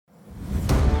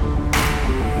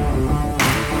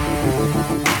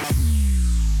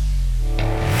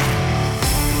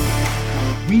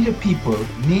people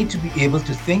need to be able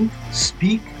to think,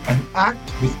 speak, and act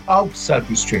without self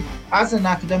restraint. As an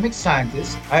academic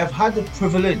scientist, I have had the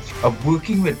privilege of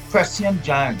working with prescient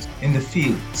giants in the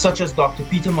field, such as Dr.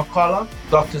 Peter McCullough,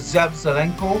 Dr. Zev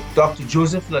Zelenko, Dr.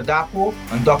 Joseph Ladapo,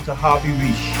 and Dr. Harvey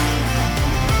Risch.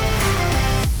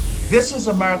 This is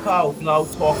America Out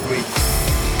Loud Talk Radio.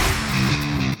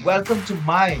 Welcome to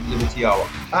my Liberty Hour.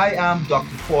 I am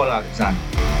Dr. Paul Alexander.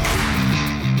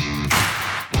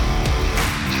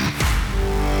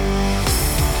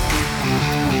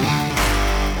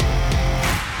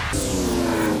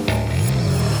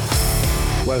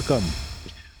 Welcome.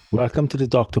 Welcome to the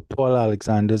Dr. Paul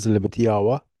Alexander's Liberty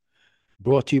Hour,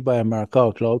 brought to you by America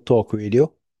Out Loud Talk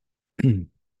Radio.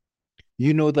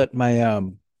 You know that my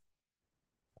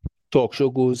talk show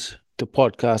goes to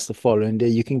podcast the following day.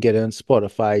 You can get it on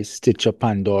Spotify, Stitcher,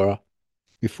 Pandora.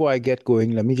 Before I get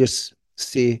going, let me just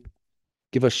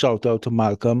give a shout out to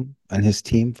Malcolm and his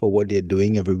team for what they're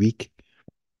doing every week,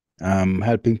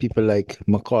 helping people like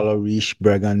McCullough, Risch,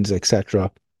 Bregans, etc.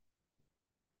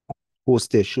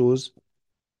 host their shows.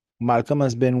 Malcolm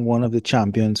has been one of the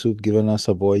champions who've given us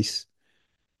a voice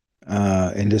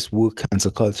in this woke cancer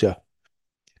culture.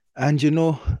 And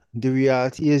the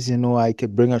reality is, I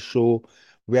could bring a show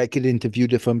where I could interview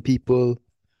different people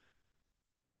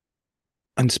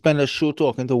and spend a show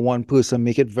talking to one person,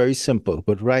 make it very simple.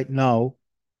 But right now,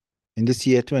 in this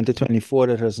year 2024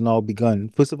 that has now begun,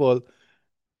 first of all,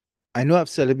 I know I've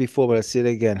said it before, but I'll say it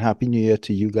again. Happy New Year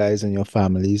to you guys and your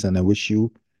families. And I wish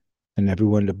you and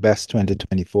everyone the best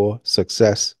 2024,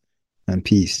 success and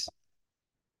peace.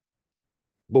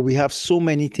 But we have so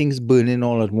many things burning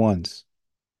all at once.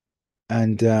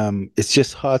 And it's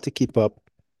just hard to keep up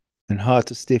and hard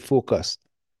to stay focused.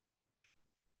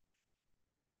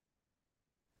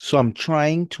 So I'm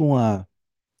trying to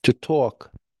talk,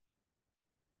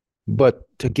 but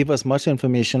to give as much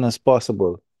information as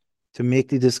possible, to make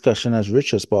the discussion as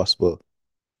rich as possible.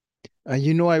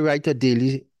 And I write a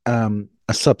daily, a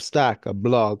Substack, a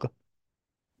blog.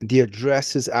 The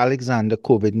address is Alexander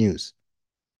COVID News.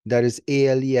 That is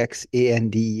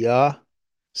ALEXANDER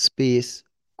space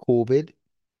COVID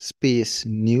space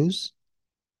news.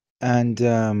 And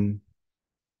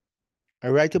I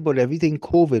write about everything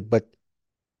COVID, but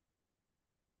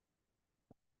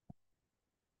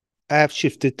I have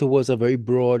shifted towards a very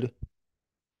broad,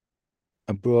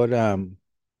 how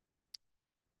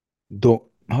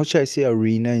should I say,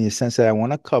 arena, in the sense that I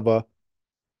want to cover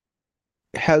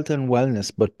health and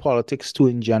wellness, but politics too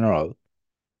in general,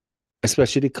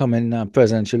 especially the coming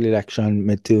presidential election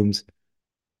midterms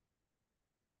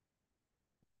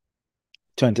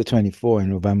 2024 in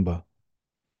November.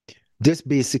 This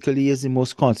basically is the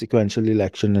most consequential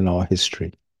election in our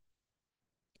history.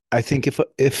 I think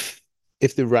if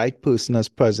the right person as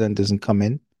president doesn't come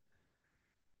in,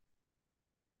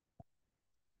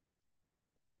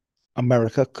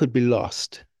 America could be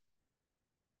lost.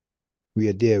 We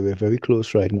are there. We're very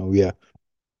close right now. We are,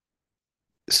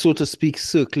 so to speak,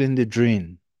 circling the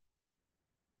drain.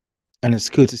 And it's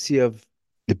courtesy of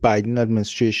the Biden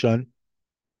administration,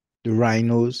 the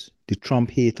rhinos, the Trump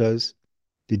haters,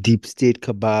 the deep state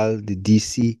cabal, the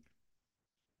DC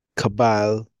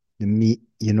cabal,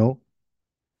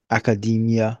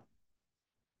 academia,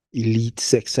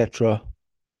 elites, etc.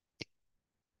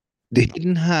 The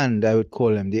hidden hand, I would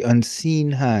call them, the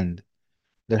unseen hand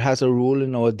that has a role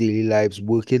in our daily lives,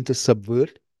 working to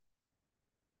subvert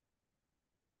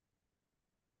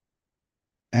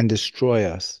and destroy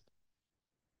us.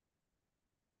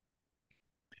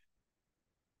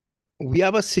 We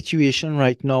have a situation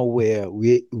right now where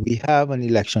we have an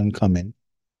election coming,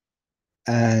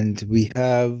 and we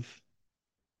have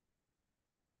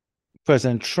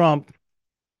President Trump,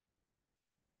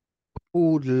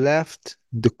 who left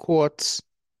the courts,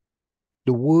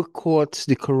 the work courts,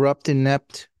 the corrupt,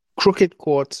 inept, crooked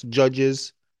courts,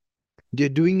 judges. They're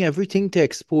doing everything to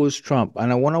expose Trump.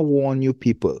 And I want to warn you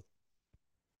people.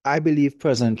 I believe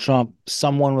President Trump,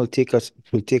 someone will take a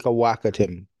whack at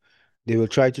him. They will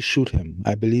try to shoot him.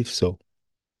 I believe so.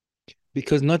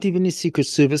 Because not even the Secret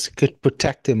Service could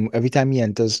protect him every time he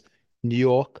enters New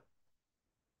York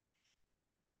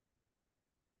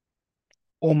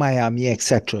or Miami,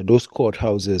 etc., those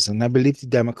courthouses. And I believe the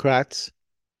Democrats,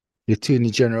 the Attorney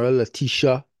General,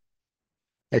 Letitia,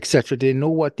 etc., they know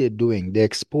what they're doing. They're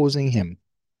exposing him.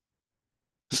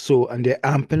 So, and they're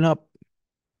amping up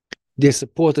their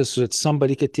supporters so that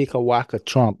somebody could take a whack at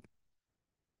Trump.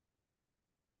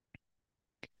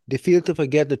 They fail to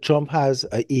forget that Trump has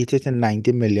a 80 to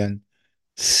 90 million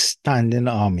standing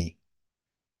army.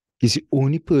 He's the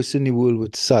only person in the world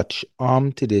with such,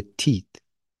 armed to their teeth.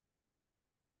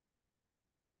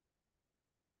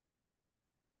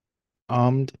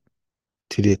 armed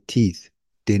to their teeth.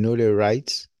 They know their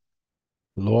rights,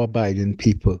 law-abiding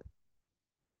people.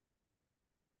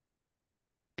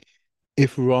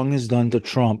 If wrong is done to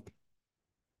Trump,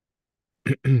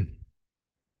 I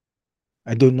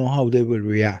don't know how they will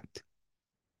react.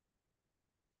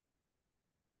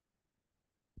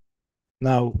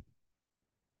 Now,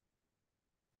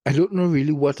 I don't know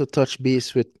really what to touch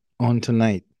base with on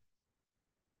tonight.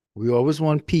 We always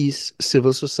want peace,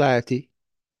 civil society,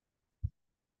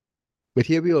 but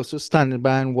here we also standing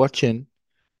by and watching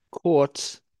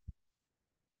courts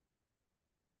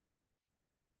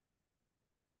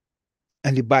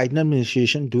and the Biden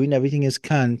administration doing everything it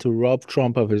can to rob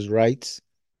Trump of his rights,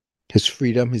 his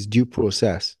freedom, his due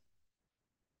process.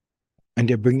 And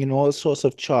they're bringing all sorts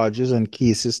of charges and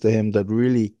cases to him that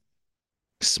really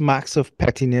smacks of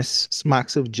pettiness,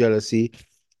 smacks of jealousy,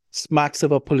 smacks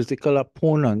of a political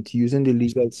opponent using the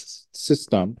legal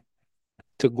system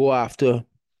to go after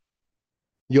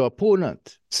your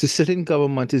opponent. The sitting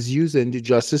government is using the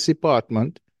Justice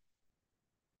Department,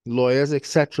 lawyers,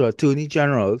 etc., attorney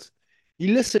generals,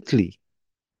 illicitly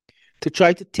to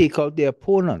try to take out their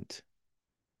opponent.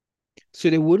 So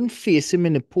they wouldn't face him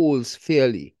in the polls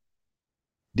fairly.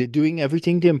 They're doing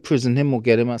everything to imprison him or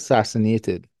get him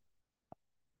assassinated.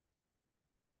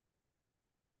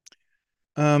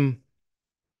 Um,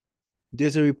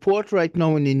 there's a report right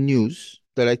now in the news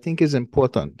that I think is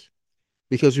important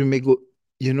because we may go,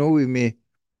 we may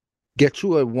get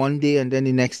through it one day and then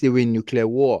the next day we're in nuclear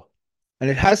war. And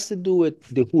it has to do with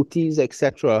the Houthis,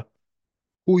 etc.,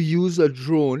 who use a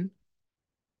drone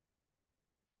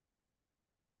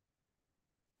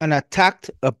and attacked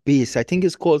a base. I think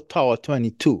it's called Tower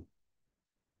 22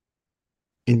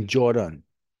 in Jordan.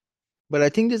 But I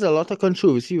think there's a lot of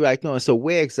controversy right now as to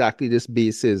where exactly this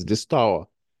base is, this tower,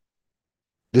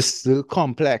 this little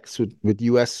complex with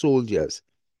US soldiers.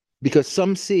 Because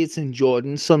some say it's in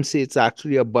Jordan, some say it's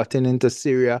actually a button into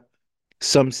Syria,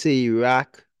 some say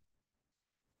Iraq.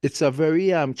 It's a very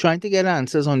trying to get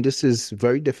answers on this is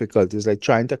very difficult. It's like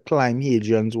trying to climb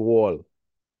Hadrian's wall.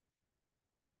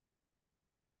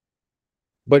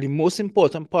 But the most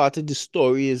important part of the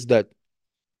story is that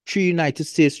 3 United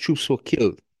States troops were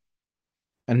killed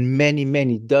and many,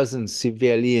 many dozens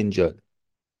severely injured.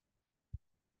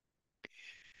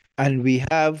 And we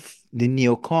have the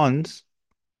neocons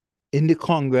in the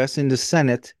Congress, in the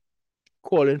Senate,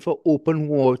 calling for open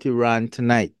war with Iran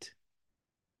tonight.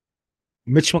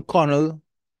 Mitch McConnell,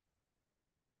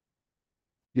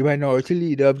 the minority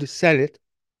leader of the Senate,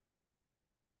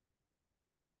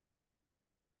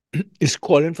 is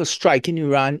calling for striking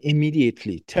Iran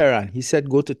immediately. Tehran, he said,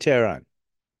 go to Tehran.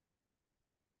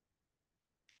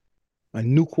 A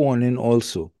nuke warning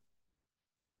also.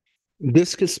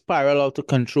 This could spiral out of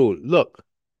control. Look,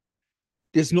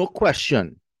 there's no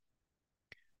question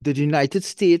that the United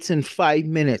States in 5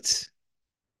 minutes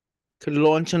could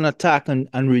launch an attack and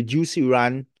reduce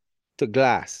Iran to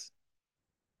glass.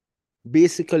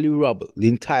 Basically rubble the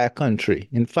entire country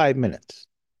in 5 minutes.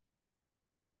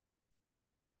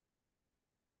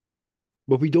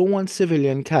 But we don't want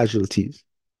civilian casualties.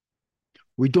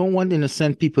 We don't want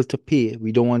innocent people to pay.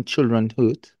 We don't want children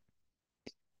hurt.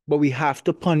 But we have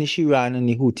to punish Iran and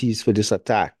the Houthis for this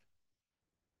attack.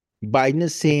 Biden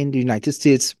is saying the United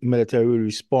States military will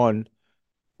respond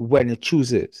when it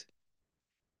chooses.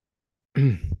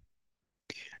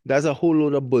 That's a whole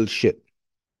load of bullshit.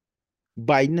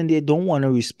 Biden and they don't want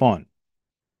to respond.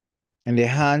 And their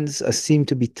hands seem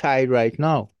to be tied right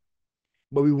now.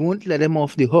 But we won't let them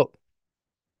off the hook.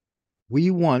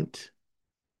 We want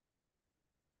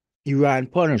Iran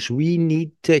punished. We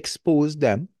need to expose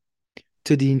them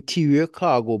to the interior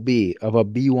cargo bay of a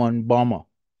B-1 bomber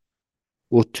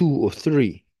or two or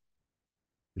three,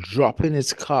 dropping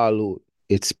its carload,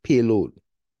 its payload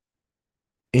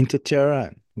into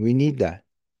Tehran. We need that.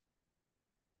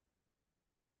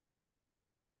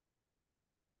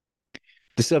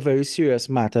 This is a very serious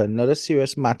matter. Another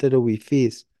serious matter that we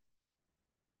face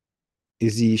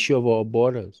is the issue of our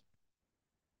borders.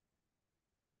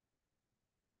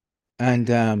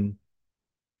 And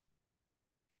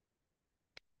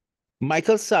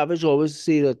Michael Savage always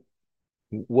say that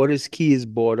what is key is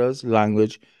borders,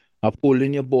 language,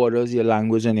 upholding your borders, your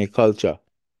language, and your culture.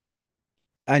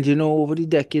 And over the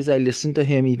decades, I listened to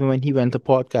him even when he went to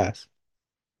podcasts.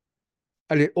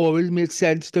 And it always made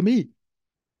sense to me.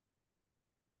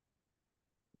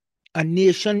 A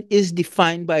nation is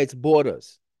defined by its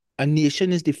borders. A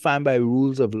nation is defined by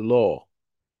rules of law,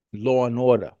 law and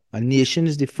order. A nation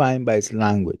is defined by its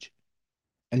language.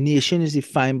 A nation is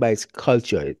defined by its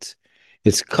culture,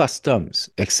 its customs,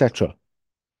 etc.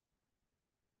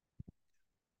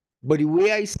 But the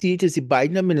way I see it is the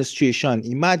Biden administration.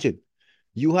 Imagine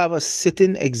you have a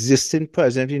sitting, existing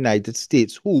president of the United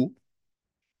States who,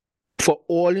 for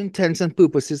all intents and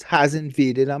purposes, has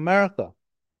invaded America.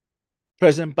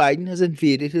 President Biden has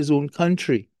invaded his own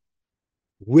country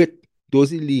with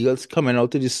those illegals coming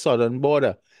out of the southern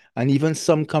border and even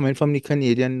some coming from the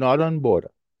Canadian northern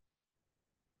border.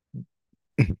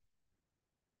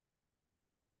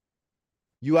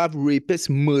 You have rapists,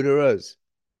 murderers,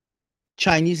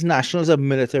 Chinese nationals of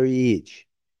military age,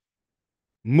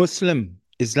 Muslim,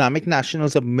 Islamic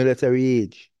nationals of military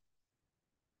age,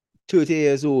 30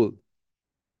 years old.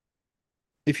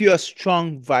 If you're a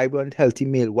strong, vibrant, healthy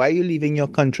male, why are you leaving your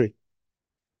country?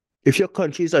 If your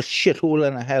country is a shithole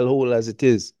and a hellhole as it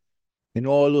is, in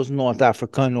all those North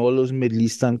African, all those Middle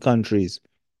Eastern countries,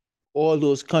 all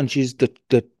those countries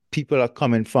that people are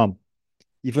coming from,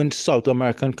 even South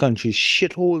American countries,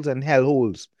 shitholes and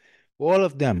hellholes, all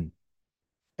of them.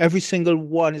 Every single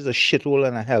one is a shithole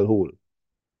and a hellhole.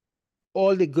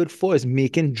 All they're good for is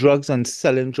making drugs and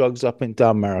selling drugs up into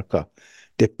America.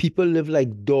 The people live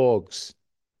like dogs.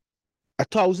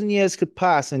 1,000 years could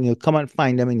pass and you'll come and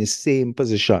find them in the same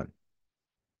position.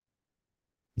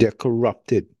 They're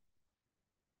corrupted.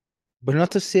 But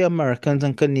not to say Americans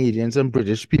and Canadians and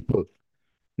British people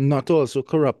not also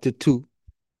corrupted too.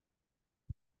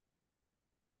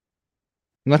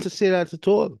 Not to say that at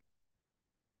all.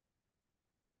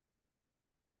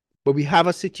 But we have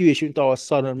a situation with our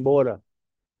southern border.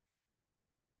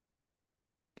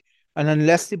 And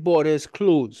unless the border is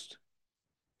closed,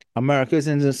 America is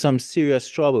in some serious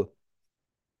trouble.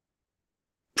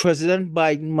 President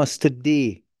Biden must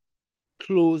today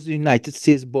close the United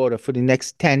States border for the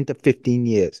next 10 to 15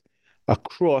 years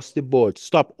across the board.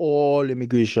 Stop all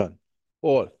immigration.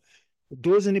 All.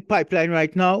 Those in the pipeline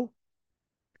right now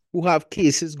who have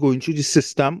cases going through the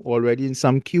system already in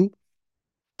some queue,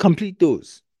 complete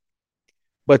those.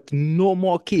 But no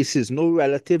more cases, no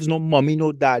relatives, no mommy,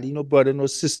 no daddy, no brother, no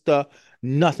sister,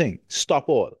 nothing. Stop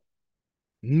all.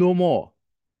 No more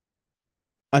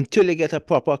until they get a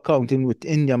proper accounting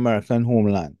within the American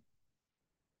homeland.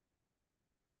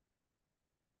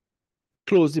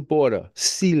 Close the border,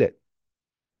 seal it.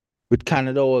 With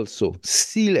Canada also,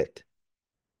 seal it.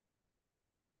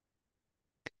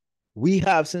 We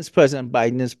have, since President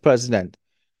Biden is president,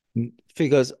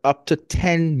 figures up to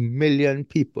 10 million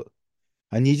people.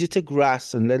 I need you to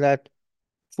grasp and let that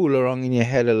fool around in your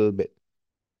head a little bit.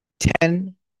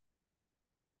 10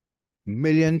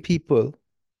 million people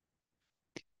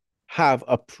have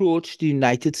approached the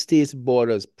United States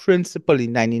borders, principally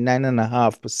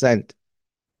 99.5%,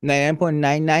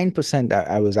 99.99%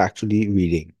 I was actually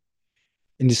reading,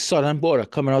 in the southern border,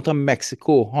 coming out of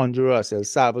Mexico, Honduras, El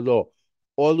Salvador,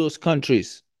 all those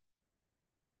countries,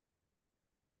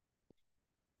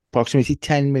 approximately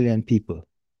 10 million people.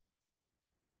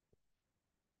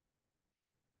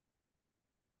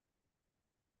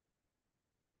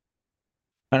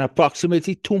 And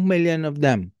approximately 2 million of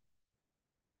them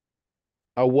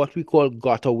are what we call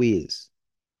gotaways,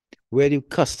 where the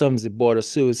customs, the border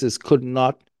services could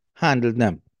not handle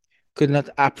them, could not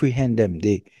apprehend them.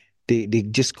 They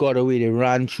just got away. They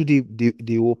ran through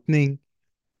the opening.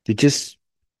 They just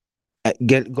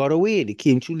got away. They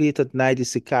came too late at night. The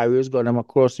sicarios got them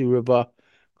across the river,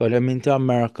 got them into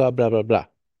America, blah, blah, blah.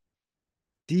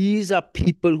 These are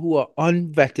people who are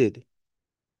unvetted.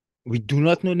 We do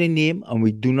not know their name and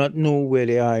we do not know where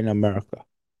they are in America.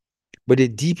 But they're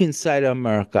deep inside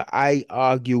America. I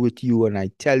argue with you and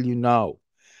I tell you now,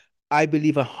 I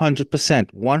believe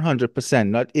 100%, 100%,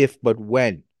 not if, but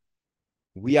when,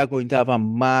 we are going to have a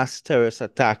mass terrorist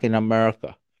attack in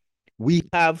America. We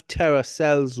have terror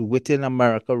cells within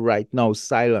America right now,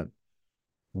 silent,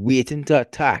 waiting to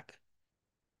attack.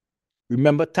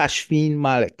 Remember Tashfeen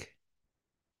Malik,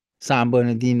 San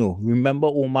Bernardino. Remember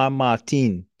Omar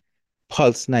Martin,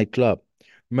 Pulse nightclub.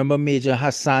 Remember Major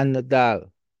Hassan Nadal,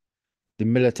 the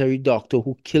military doctor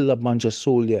who killed a bunch of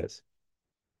soldiers.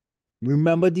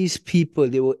 Remember these people,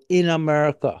 they were in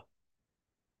America.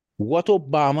 What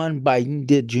Obama and Biden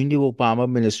did during the Obama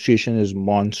administration is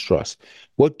monstrous.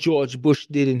 What George Bush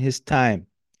did in his time,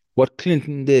 what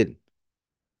Clinton did,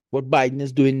 what Biden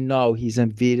is doing now, he's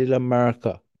invaded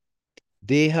America.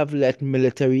 They have let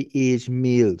military age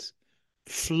males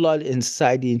flood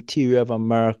inside the interior of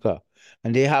America.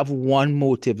 And they have one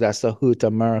motive, that's to hurt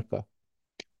America.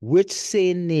 Which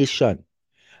sane nation,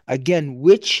 again,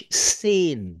 which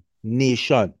sane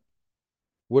nation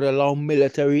would allow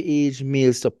military age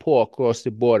males to pour across the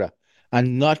border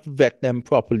and not vet them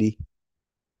properly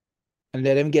and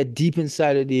let them get deep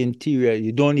inside of the interior?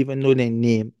 You don't even know their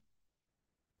name.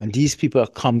 And these people are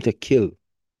come to kill.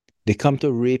 They come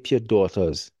to rape your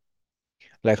daughters,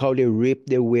 like how they raped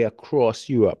their way across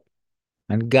Europe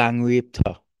and gang raped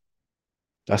her.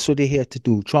 That's what they're here to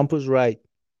do. Trump was right.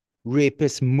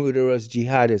 Rapists, murderers,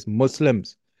 jihadists,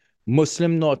 Muslims,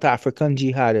 Muslim North African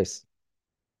jihadists,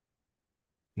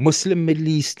 Muslim Middle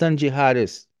Eastern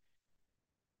jihadists,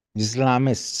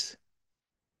 Islamists,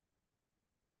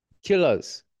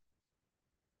 killers.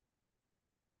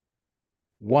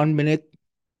 1 minute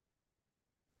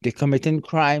they're committing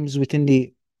crimes within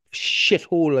the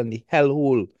shithole and the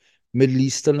hellhole Middle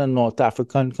Eastern and North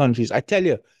African countries. I tell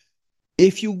you,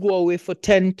 if you go away for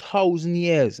 10,000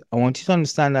 years, I want you to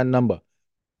understand that number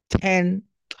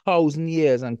 10,000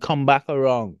 years and come back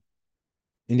around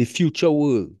in the future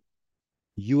world,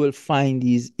 you will find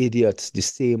these idiots the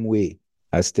same way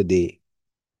as today.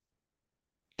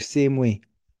 The same way.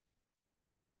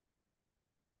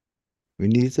 We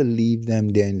need to leave them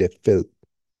there in the filth.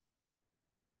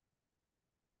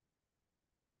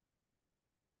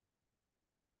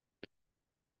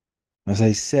 As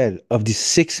I said, of the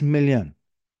 6 million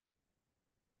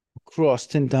who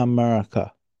crossed into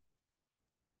America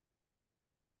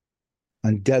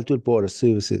and dealt with border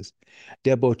services,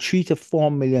 there are about 3 to 4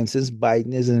 million since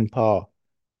Biden is in power.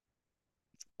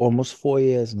 Almost 4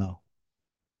 years now.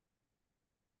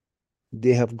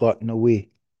 They have gotten away.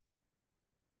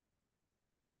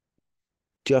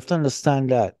 You have to understand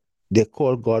that they're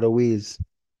called gotaways.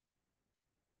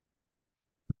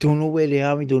 Don't know where they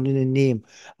are, we don't know the name.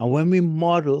 And when we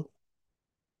model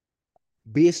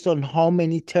based on how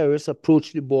many terrorists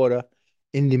approached the border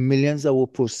in the millions that were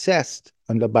processed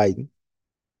under Biden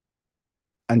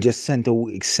and just sent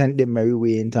their merry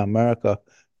way into America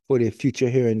for their future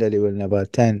hearing that they will never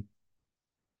attend.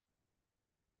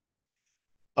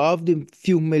 Of the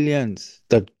few millions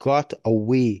that got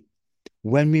away,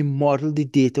 when we model the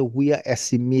data, we are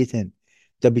estimating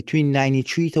that between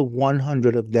 93 to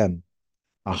 100 of them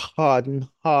are hardened,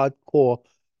 hardcore,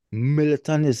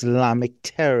 militant Islamic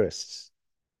terrorists.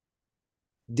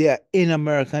 They are in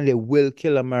America and they will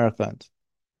kill Americans.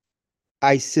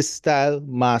 ISIS style,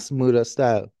 mass murder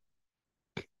style.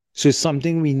 So it's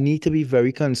something we need to be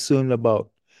very concerned about.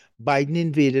 Biden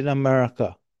invaded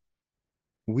America.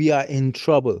 We are in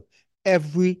trouble.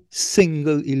 Every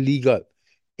single illegal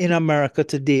in America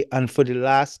today and for the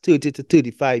last 30 to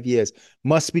 35 years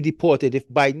must be deported. If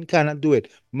Biden cannot do it,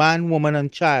 man, woman,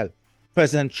 and child,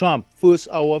 President Trump, first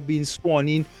hour being sworn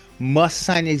in, must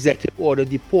sign executive order,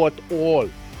 deport all,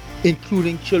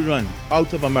 including children,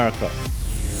 out of America.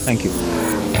 Thank you.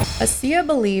 ASEA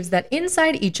believes that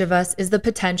inside each of us is the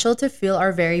potential to feel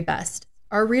our very best.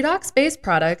 Our redox-based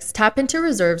products tap into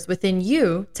reserves within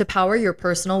you to power your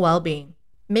personal well-being.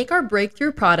 Make our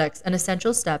breakthrough products an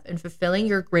essential step in fulfilling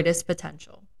your greatest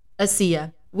potential.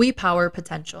 ASEA, we power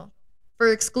potential.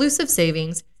 For exclusive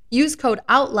savings, use code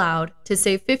OUTLOUD to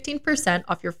save 15%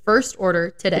 off your first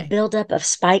order today. The buildup of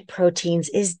spike proteins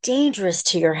is dangerous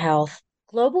to your health.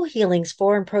 Global Healing's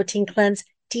Foreign Protein Cleanse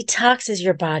detoxes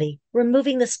your body,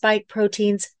 removing the spike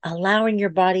proteins, allowing your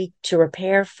body to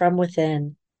repair from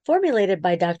within. Formulated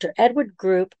by Dr. Edward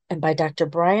Group and by Dr.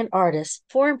 Brian Ardis,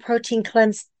 Foreign Protein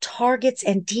Cleanse targets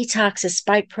and detoxes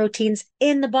spike proteins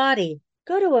in the body.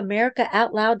 Go to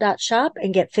AmericaOutloud.shop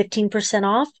and get 15%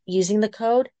 off using the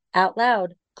code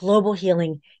OUTLOUD. Global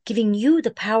Healing, giving you the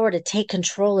power to take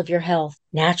control of your health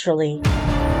naturally.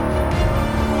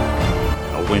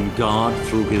 When God,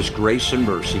 through His grace and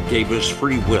mercy, gave us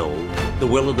free will, the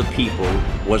will of the people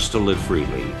was to live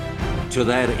freely. To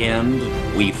that end,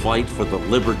 we fight for the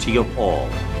liberty of all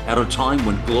at a time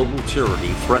when global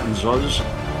tyranny threatens us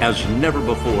as never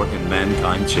before in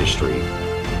mankind's history.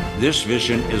 This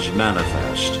vision is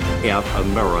manifest at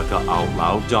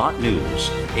AmericaOutloud.news,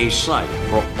 a site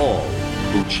for all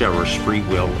who cherish free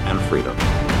will and freedom.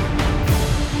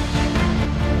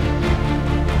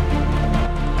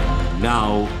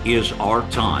 Now is our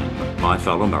time, my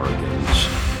fellow Americans.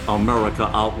 America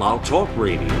Out Loud Talk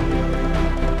Radio.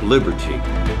 Liberty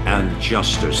and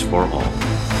justice for all.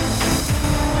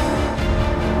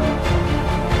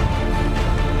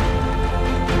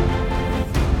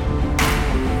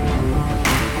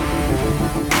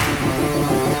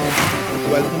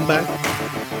 Welcome back.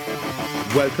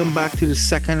 Welcome back to the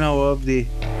second hour of the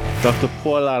Dr.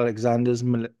 Paul Alexander's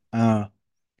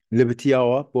Liberty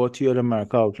Hour, brought to you at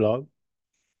America Out Loud.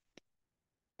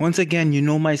 Once again, you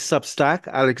know my Substack,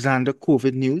 Alexander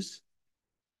COVID News.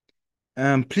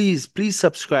 Please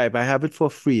subscribe. I have it for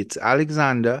free. It's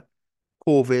Alexander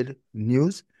COVID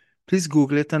News. Please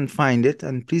Google it and find it,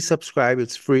 and please subscribe.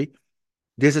 It's free.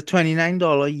 There's a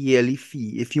 $29 yearly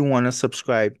fee if you want to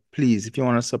subscribe. Please, if you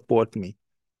want to support me,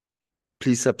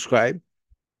 please subscribe.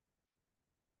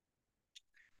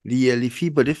 the yearly fee,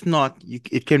 but if not,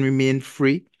 it can remain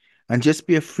free and just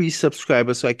be a free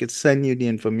subscriber so I could send you the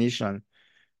information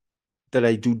that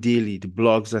I do daily, the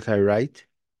blogs that I write.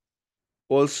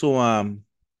 Also,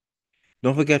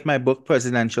 don't forget my book,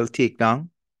 Presidential Takedown.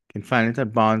 You can find it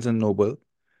at Barnes and Noble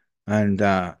and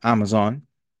Amazon.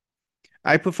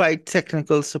 I provide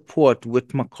technical support with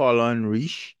McCullough and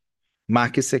Reich,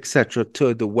 Marcus, etc.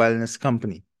 to the wellness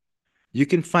company. You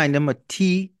can find them at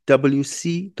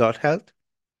twc.health.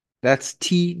 That's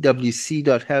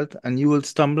twc.health, and you will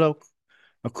stumble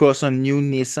across a new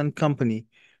nascent company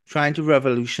trying to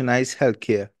revolutionize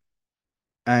healthcare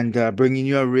and bringing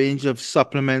you a range of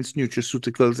supplements,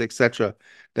 nutraceuticals, etc.,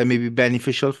 that may be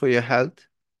beneficial for your health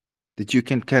that you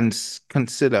can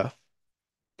consider.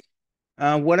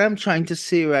 What I'm trying to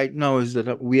say right now is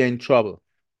that we are in trouble.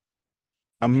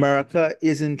 America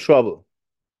is in trouble.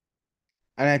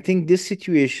 And I think this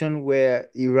situation where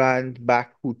Iran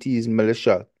backed Houthis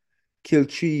militia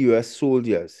killed 3 US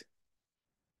soldiers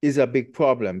is a big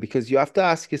problem because you have to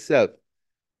ask yourself,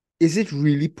 is it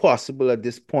really possible at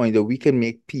this point that we can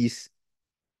make peace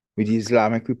with the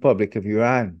Islamic Republic of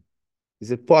Iran? Is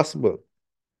it possible?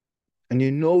 And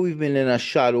you know we've been in a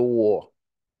shadow war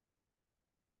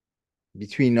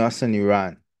between us and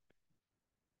Iran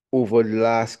over the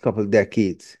last couple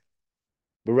decades.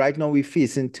 But right now we're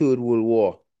facing third world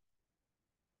war.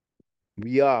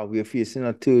 We're facing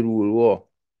a third world war.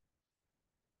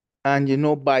 And you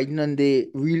know, Biden and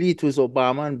it was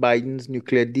Obama and Biden's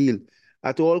nuclear deal.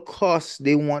 At all costs,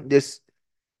 they want this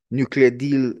nuclear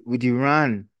deal with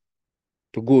Iran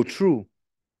to go through.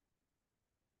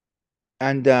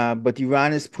 And but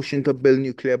Iran is pushing to build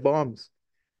nuclear bombs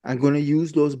and going to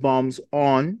use those bombs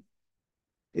on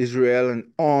Israel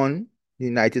and on the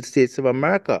United States of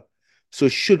America. So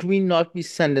should we not be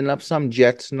sending up some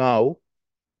jets now,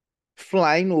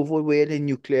 flying over where the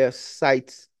nuclear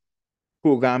sites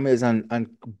program is and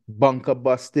bunker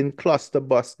busting, cluster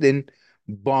busting,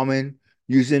 bombing,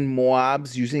 using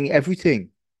Moabs, using everything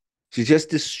to just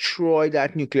destroy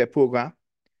that nuclear program?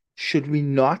 Should we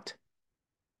not?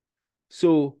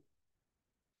 So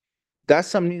that's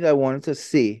something that I wanted to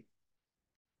say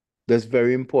that's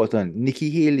very important. Nikki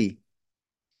Haley.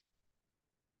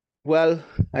 Well,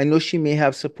 I know she may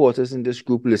have supporters in this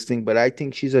group listening, but I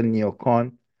think she's a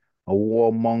neocon, a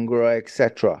warmonger,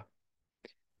 etc.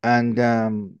 And I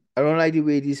don't like the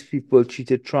way these people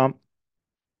treated Trump,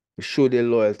 show their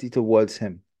loyalty towards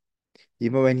him,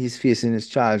 even when he's facing his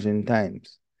challenging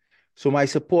times. So my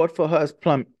support for her has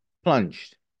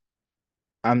plunged.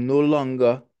 I'm no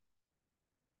longer,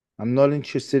 I'm not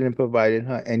interested in providing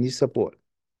her any support.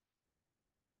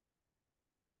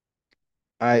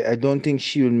 I don't think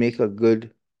she will make a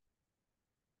good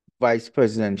vice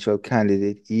presidential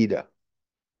candidate either.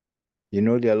 You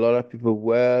know, there are a lot of people,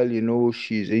 well, you know,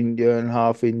 she's Indian,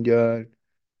 half Indian,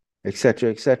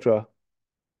 etc., etc.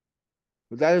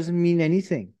 But that doesn't mean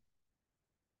anything.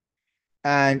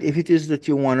 And if it is that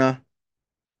you wanna,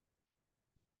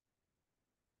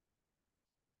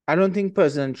 I don't think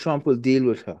President Trump will deal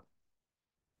with her.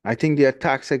 I think the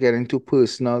attacks are getting too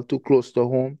personal, too close to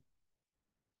home.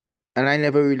 And I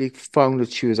never really found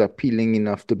that she was appealing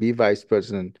enough to be vice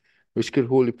president, which could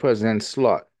hold the president's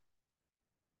slot.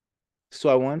 So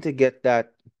I want to get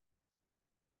that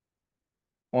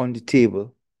on the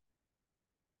table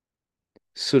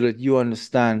so that you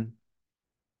understand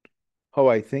how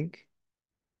I think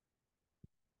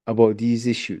about these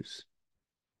issues.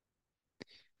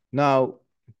 Now,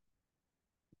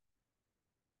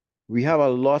 we have a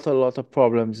lot of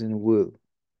problems in the world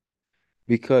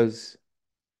because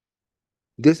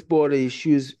this border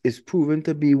issues is proven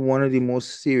to be one of the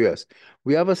most serious.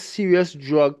 We have a serious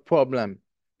drug problem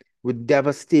with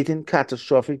devastating,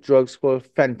 catastrophic drugs called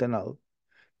fentanyl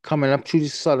coming up through the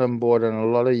southern border and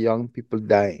a lot of young people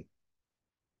dying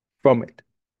from it.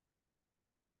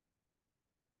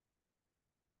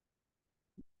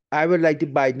 I would like the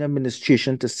Biden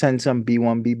administration to send some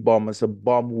B-1B bombers to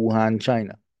bomb Wuhan,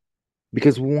 China,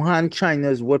 because Wuhan,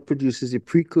 China is what produces the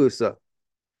precursor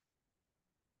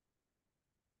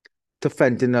to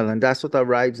fentanyl, and that's what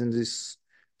arrives in this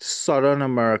southern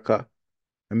America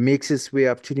and makes its way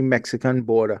up to the Mexican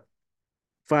border,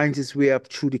 finds its way up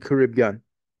through the Caribbean,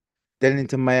 then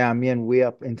into Miami and way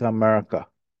up into America.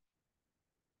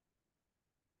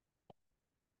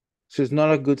 So it's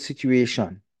not a good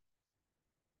situation.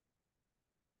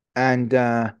 And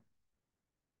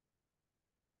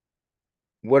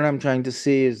what I'm trying to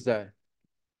say is that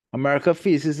America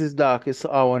faces its darkest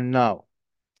hour now.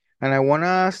 And I want to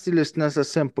ask the listeners a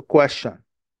simple question.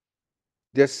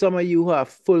 There's some of you who are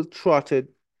full-throated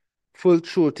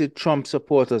Trump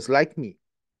supporters like me.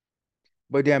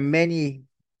 But there are many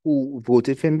who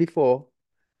voted for him before,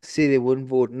 say they wouldn't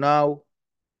vote now.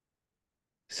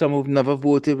 Some who've never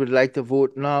voted would like to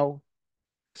vote now.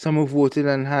 Some who voted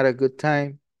and had a good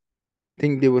time,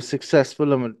 think they were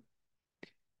successful.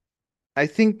 I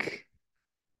think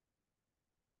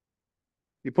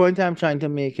the point I'm trying to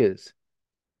make is,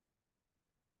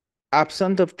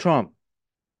 absent of Trump,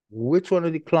 which one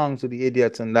of the clowns or the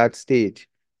idiots on that stage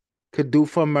could do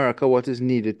for America what is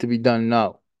needed to be done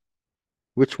now?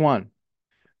 Which one?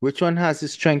 Which one has the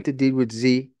strength to deal with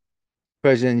Xi,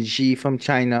 President Xi from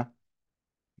China,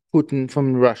 Putin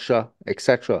from Russia,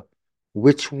 etc.?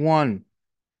 Which one?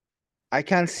 I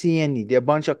can't see any. They're a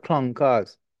bunch of clown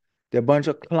cars. They're a bunch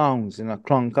of clowns in a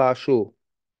clown car show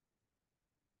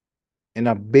in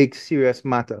a big serious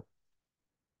matter.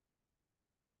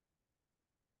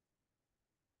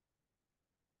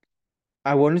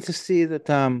 I wanted to say that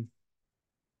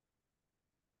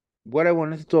what I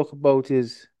wanted to talk about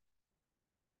is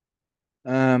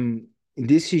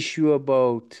this issue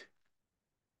about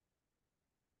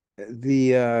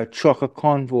the trucker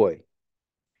convoy.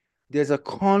 There's a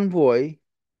convoy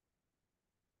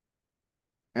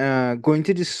going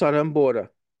to the southern border.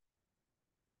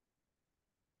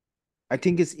 I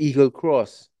think it's Eagle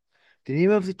Cross. The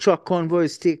name of the truck convoy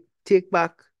is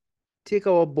take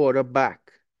our border back.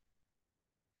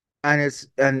 And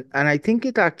I think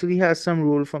it actually has some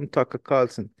rule from Tucker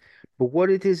Carlson. But what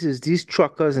it is these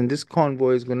truckers and this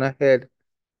convoy is gonna head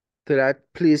to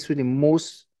that place with the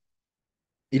most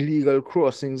illegal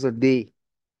crossings a day.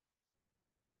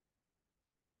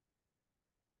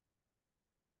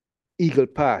 Eagle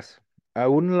Pass. I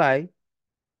wouldn't lie.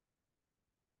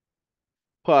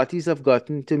 Parties have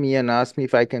gotten to me and asked me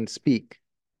if I can speak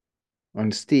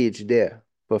on stage there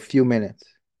for a few minutes.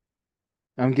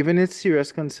 I'm giving it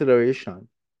serious consideration.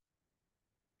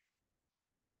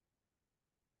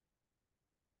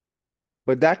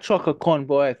 But that trucker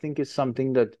convoy, I think, is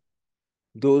something that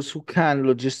those who can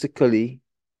logistically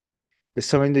is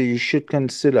something that you should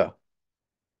consider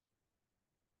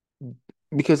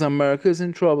because America is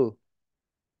in trouble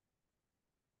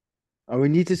and we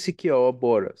need to secure our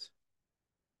borders.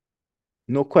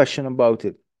 No question about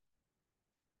it.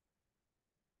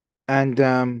 And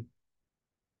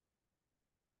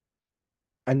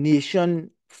a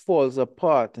nation falls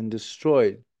apart and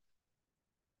destroyed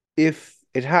if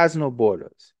it has no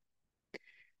borders.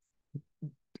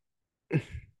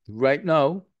 Right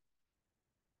now,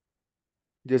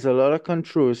 there's a lot of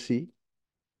controversy.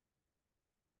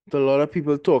 There's a lot of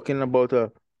people talking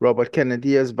about Robert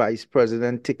Kennedy as vice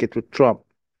president ticket with Trump.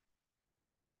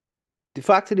 The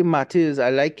fact of the matter is, I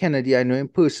like Kennedy. I know him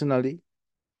personally,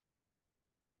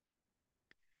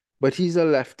 but he's a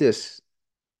leftist.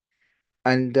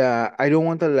 And I don't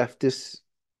want a leftist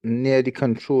near the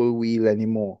control wheel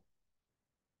anymore.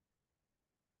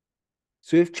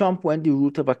 So if Trump went the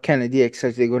route of a Kennedy,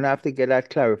 etc., they're going to have to get that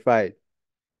clarified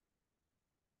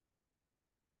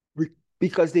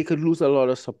because they could lose a lot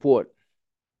of support.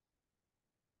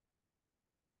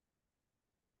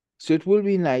 So it will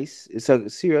be nice. It's a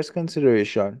serious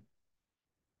consideration.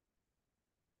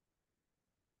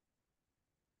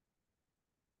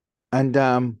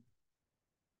 And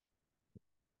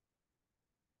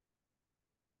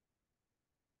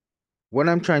what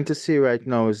I'm trying to say right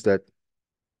now is that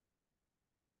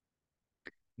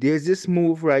there's this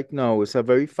move right now. It's a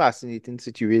very fascinating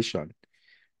situation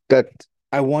that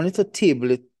I wanted to table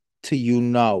it to you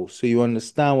now so you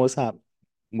understand what's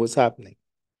happening.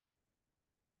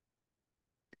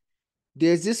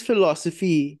 There's this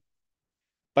philosophy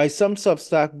by some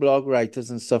Substack blog writers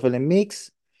and stuff, and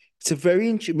makes for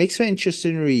an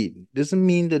interesting read. Doesn't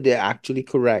mean that they're actually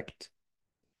correct,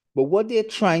 but what they're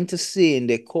trying to say in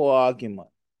their core argument.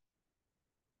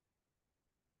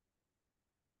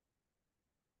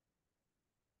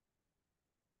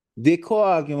 Their core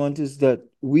argument is that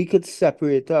we could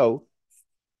separate out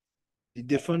the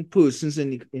different persons in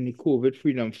the COVID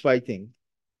freedom fighting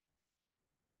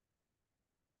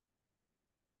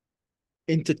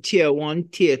into tier one,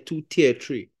 tier two, tier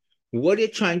three. What they're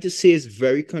trying to say is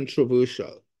very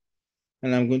controversial,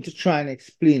 and I'm going to try and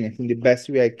explain it in the best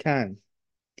way I can.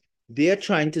 They're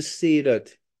trying to say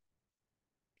that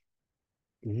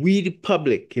we, the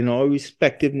public, in our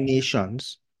respective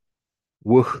nations,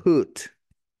 were hurt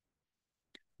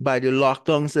by the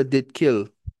lockdowns that did kill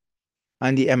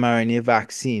and the mRNA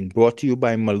vaccine brought to you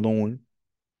by Malone,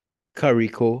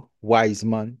 Carico,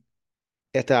 Wiseman,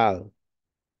 et al.,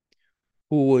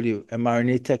 who were the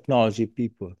mRNA technology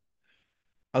people,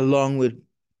 along with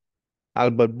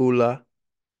Albert Bourla,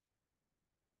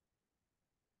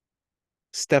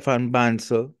 Stefan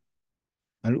Bancel,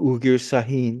 and Ugur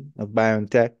Sahin of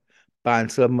BioNTech,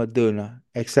 Bansal of Moderna,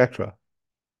 etc.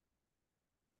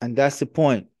 And that's the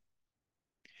point.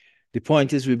 The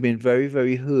point is we've been very,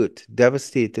 very hurt,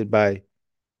 devastated by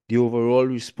the overall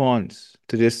response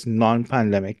to this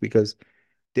non-pandemic because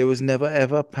there was never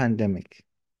ever a pandemic.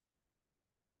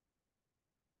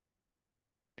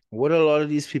 What a lot of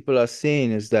these people are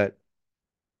saying is that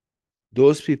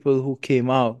those people who came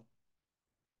out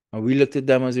and we looked at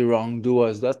them as the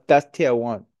wrongdoers, that's tier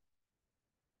one.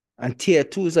 And tier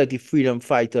two is like the freedom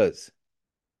fighters,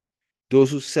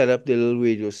 those who set up their little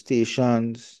radio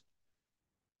stations,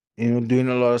 doing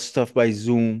a lot of stuff by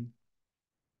Zoom.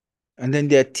 And then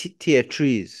there are tier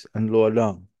threes and lower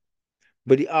down.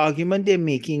 But the argument they're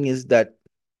making is that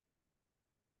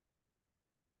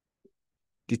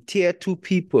the tier two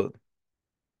people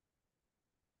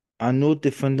are no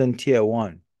different than tier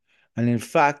one. And in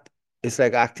fact, it's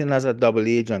like acting as a double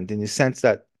agent in the sense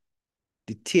that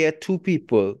the tier two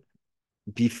people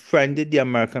befriended the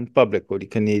American public or the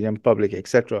Canadian public,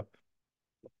 etc.,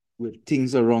 with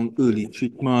things around early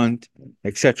treatment,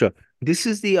 etc. This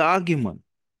is the argument.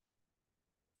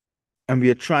 And we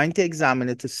are trying to examine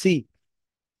it to see.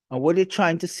 And what they're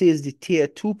trying to say is the tier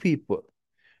two people,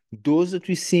 those that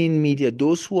we see in media,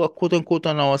 those who are quote unquote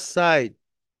on our side,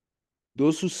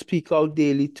 those who speak out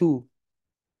daily too.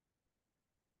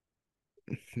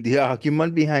 The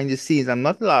argument behind the scenes, I'm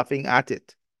not laughing at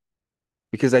it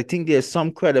because I think there's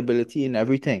some credibility in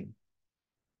everything.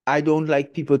 I don't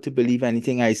like people to believe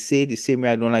anything I say the same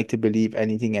way I don't like to believe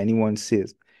anything anyone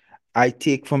says. I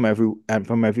take from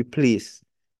every place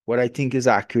what I think is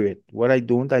accurate. What I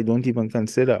don't even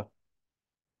consider.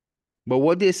 But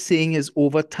what they're saying is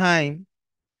over time,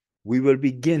 we will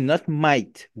begin, not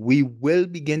might, we will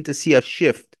begin to see a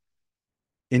shift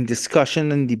in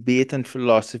discussion and debate and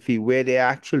philosophy where they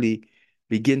actually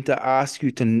begin to ask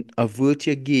you to avert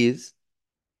your gaze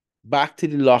back to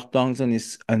the lockdowns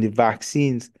and the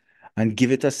vaccines and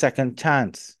give it a second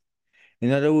chance.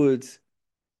 In other words,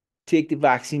 take the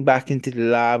vaccine back into the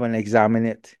lab and examine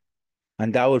it,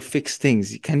 and that would fix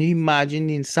things. Can you imagine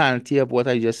the insanity of what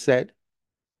I just said?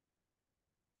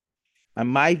 And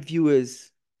my view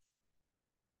is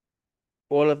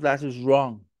all of that is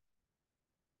wrong.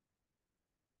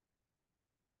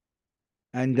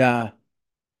 And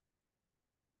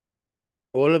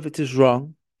all of it is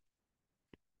wrong.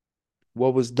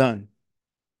 What was done?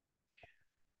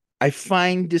 I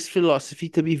find this philosophy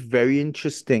to be very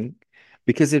interesting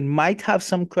because it might have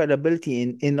some credibility.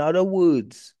 In other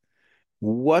words,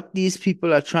 what these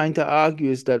people are trying to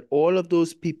argue is that all of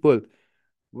those people,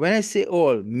 when I say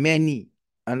all, many,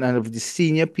 and of the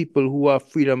senior people who are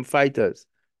freedom fighters,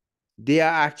 they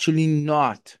are actually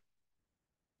not.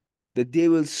 That they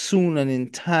will soon and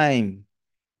in time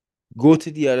go to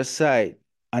the other side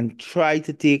and try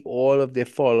to take all of their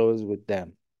followers with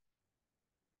them.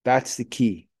 That's the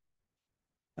key.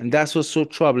 And that's what's so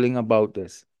troubling about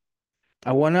this.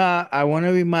 I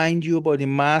wanna remind you about the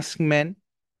masked men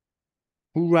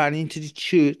who ran into the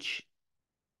church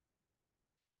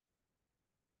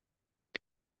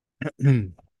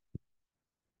in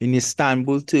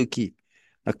Istanbul, Turkey,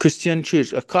 a Christian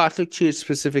church, a Catholic church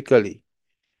specifically,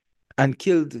 and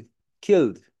killed.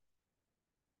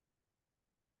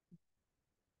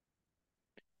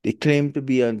 They claim to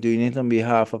be doing it on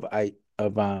behalf of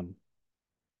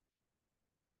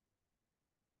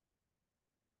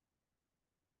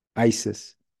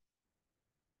ISIS.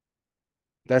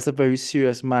 That's a very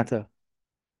serious matter.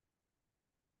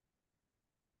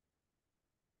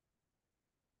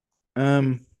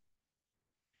 Um,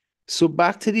 so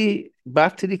back to the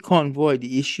convoy.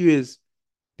 The issue is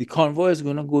the convoy is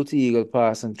going to go to Eagle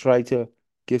Pass and try to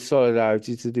give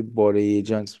solidarity to the border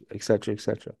agents, etc.,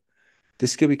 etc.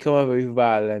 This could become a very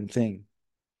violent thing.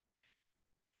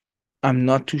 I'm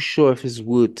not too sure if it's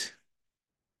worth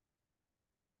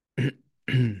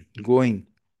going.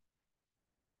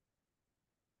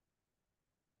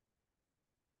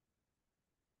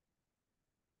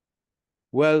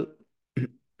 Well,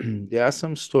 there are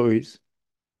some stories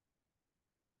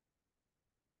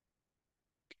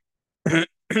that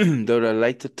I'd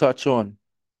like to touch on.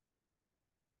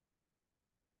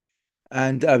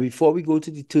 And before we go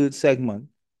to the third segment,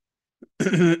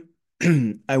 I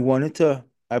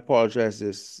apologize,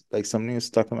 this like something is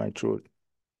stuck in my throat.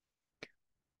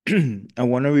 I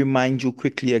want to remind you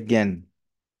quickly again.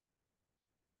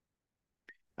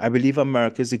 I believe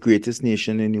America is the greatest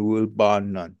nation in the world, bar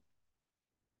none.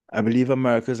 I believe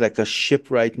America is like a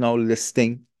ship right now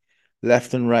listing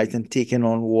left and right and taking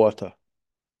on water.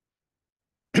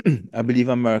 I believe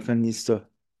America needs to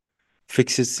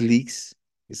fix its leaks,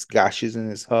 its gashes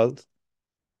in its hull,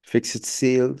 fix its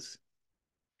sails,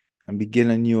 and begin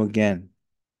anew again.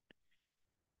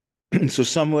 So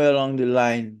somewhere along the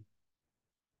line,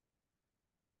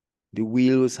 the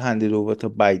wheel was handed over to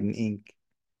Biden Inc.,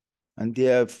 and they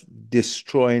have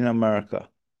destroying America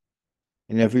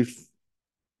in every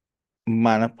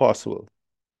manner possible.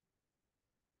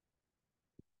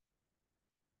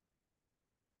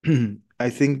 I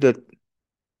think that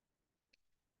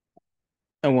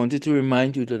I wanted to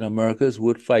remind you that America is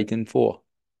worth fighting for.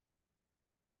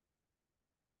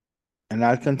 And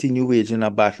I'll continue waging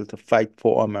a battle to fight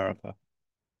for America.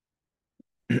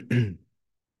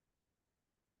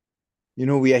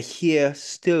 We are here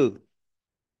still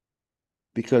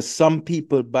because some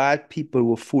people, bad people,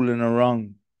 were fooling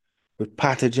around with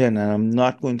pathogen, and I'm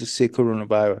not going to say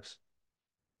coronavirus.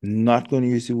 I'm not going to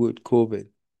use the word COVID.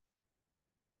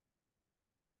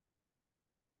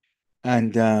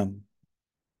 And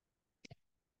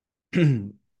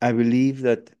I believe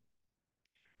that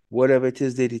whatever it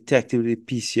is they detected with the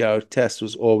PCR test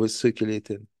was always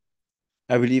circulating.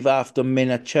 I believe after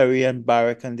Cherry and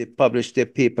Barrick and they published their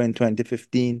paper in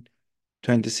 2015,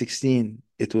 2016,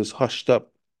 it was hushed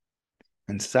up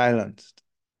and silenced.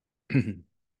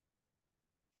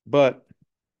 But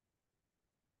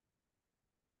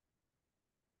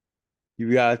the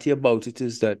reality about it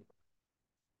is that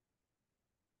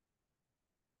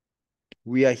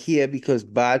we are here because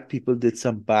bad people did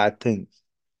some bad things.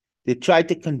 They tried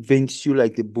to convince you,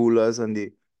 like the Bullers and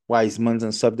the Wisemans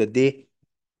and stuff, that they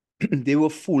they were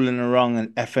fooling around and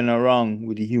effing around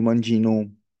with the human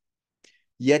genome.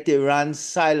 Yet they ran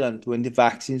silent when the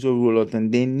vaccines were rolled out,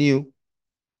 and they knew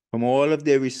from all of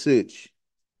their research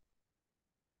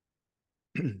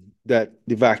that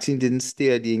the vaccine didn't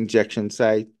stay at the injection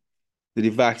site, that the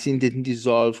vaccine didn't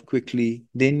dissolve quickly.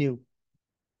 They knew.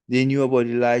 They knew about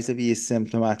the lies of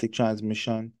asymptomatic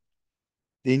transmission.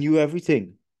 They knew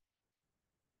everything.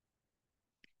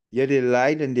 Yet they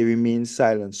lied and they remained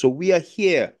silent. So we are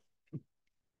here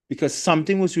because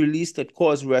something was released that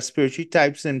caused respiratory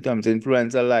type symptoms,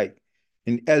 influenza like,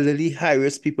 in elderly, high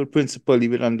risk people, principally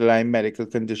with underlying medical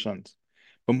conditions.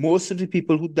 But most of the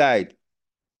people who died,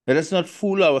 let us not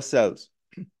fool ourselves.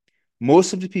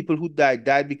 Most of the people who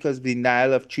died because of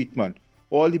denial of treatment.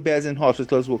 All the beds in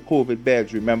hospitals were COVID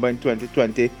beds, remember, in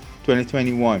 2020,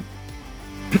 2021.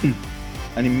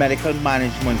 And the medical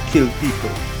management killed people.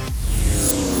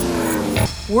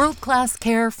 World-class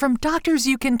care from doctors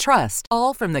you can trust,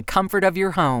 all from the comfort of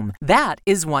your home. That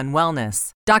is One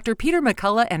Wellness. Dr. Peter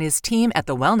McCullough and his team at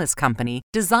The Wellness Company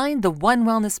designed the One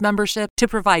Wellness membership to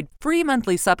provide free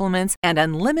monthly supplements and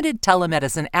unlimited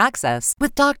telemedicine access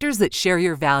with doctors that share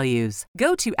your values.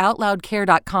 Go to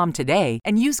OutLoudCare.com today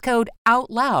and use code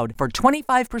OUTLOUD for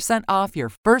 25% off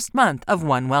your first month of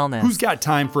One Wellness. Who's got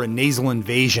time for a nasal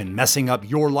invasion messing up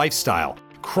your lifestyle?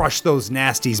 Crush those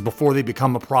nasties before they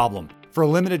become a problem. For a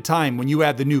limited time, when you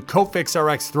add the new Cofix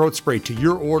RX throat spray to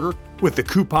your order with the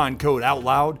coupon code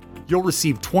OUTLOUD, you'll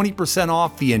receive 20%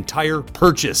 off the entire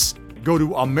purchase. Go to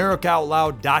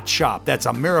AmericaOutloud.shop. That's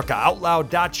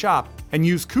AmericaOutloud.shop and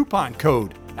use coupon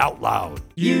code OUTLOUD.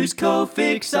 Use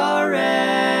Cofix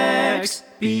RX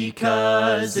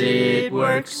because it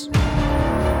works.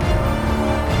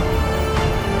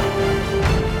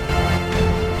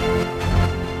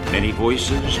 Many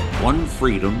voices, one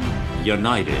freedom,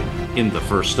 united in the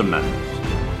First Amendment.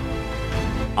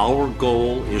 Our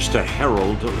goal is to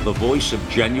herald the voice of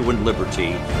genuine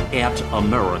liberty at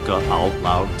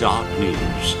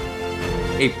AmericaOutloud.news,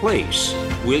 a place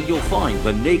where you'll find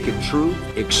the naked truth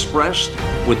expressed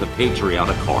with a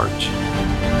patriotic heart.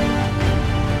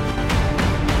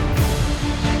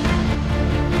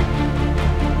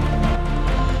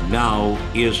 Now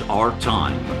is our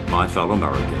time, my fellow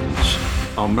Americans.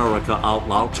 America Out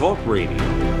Loud Talk Radio.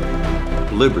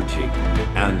 Liberty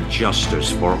and justice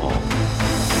for all.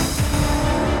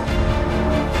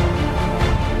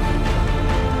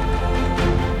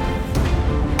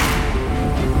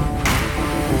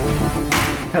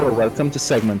 Hello, welcome to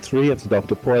segment 3 of the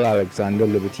Dr. Paul Alexander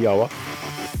Liberty Hour,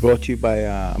 brought to you by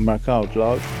America Out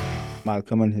Loud,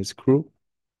 Malcolm and his crew.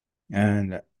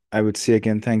 And I would say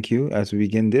again, thank you as we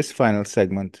begin this final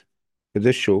segment for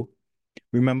this show.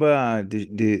 Remember,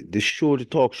 the show, the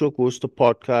talk show, goes to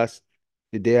podcast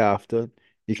the day after.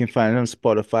 You can find it on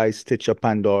Spotify, Stitcher,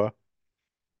 Pandora.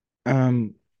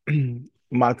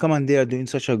 Malcolm and they are doing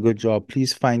such a good job.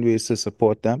 Please find ways to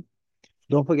support them.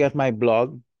 Don't forget my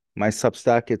blog, my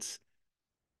Substack. It's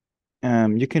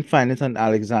you can find it on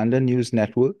Alexander News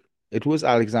Network. It was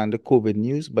Alexander COVID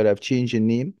News, but I've changed the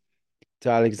name to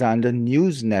Alexander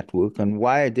News Network. And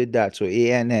why I did that, so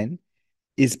ANN,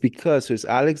 is because it's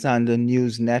Alexander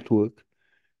News Network,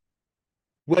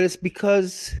 Well, it's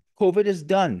because COVID is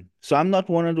done. So I'm not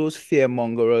one of those fear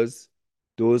mongers,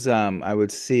 those I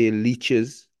would say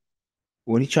leeches,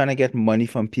 only trying to get money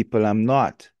from people. I'm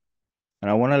not. And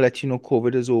I want to let you know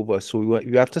COVID is over. So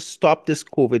we have to stop this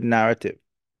COVID narrative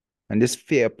and this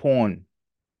fear porn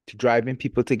to driving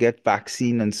people to get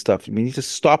vaccine and stuff. We need to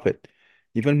stop it.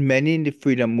 Even many in the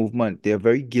freedom movement, they're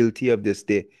very guilty of this.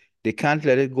 They can't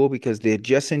let it go because they're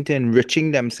just into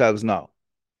enriching themselves now.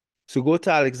 So go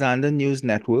to Alexander News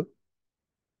Network.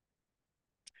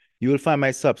 You will find my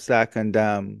Substack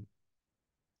and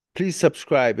please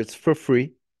subscribe. It's for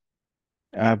free.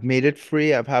 I've made it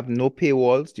free. I've have no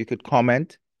paywalls. You could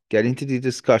comment, get into the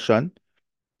discussion.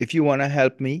 If you want to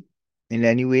help me in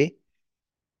any way,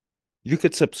 you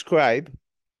could subscribe.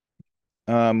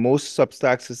 Most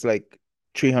Substacks is like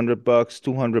 $300,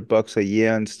 $200 a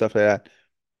year and stuff like that.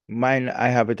 Mine, I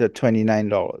have it at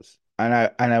 $29,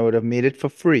 and I would have made it for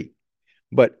free.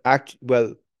 But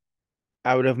well,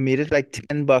 I would have made it like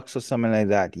 $10 or something like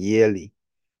that yearly.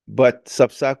 But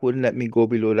Substack wouldn't let me go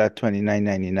below that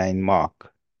 29.99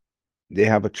 mark. They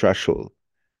have a threshold.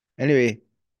 Anyway,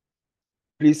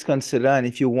 please consider, and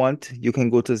if you want, you can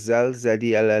go to Zelle,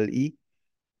 Zelle,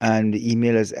 and the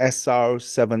email is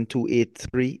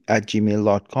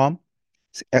sr7283@gmail.com.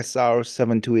 It's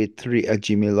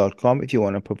sr7283@gmail.com if you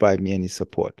want to provide me any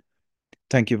support.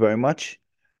 Thank you very much.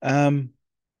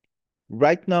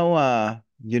 Right now,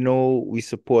 we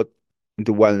support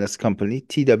the wellness company,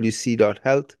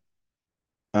 twc.health,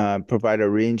 provide a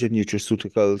range of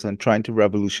nutraceuticals and trying to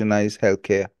revolutionize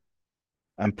healthcare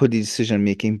and put the decision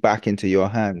making back into your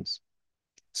hands.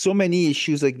 So many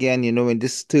issues again, in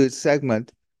this third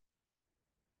segment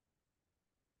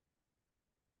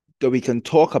that we can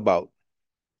talk about.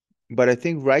 But I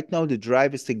think right now the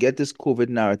drive is to get this COVID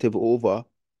narrative over,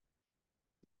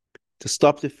 to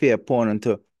stop the fear porn and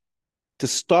to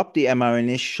stop the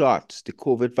mRNA shots, the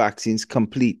COVID vaccines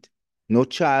complete. No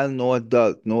child, no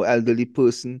adult, no elderly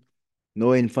person,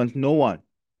 no infant, no one.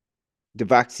 The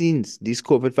vaccines, these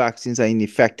COVID vaccines are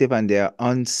ineffective and they are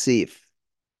unsafe.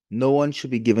 No one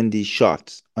should be given these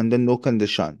shots under no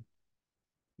condition.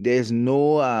 There is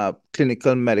no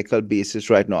clinical medical basis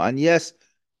right now. And yes,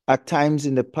 at times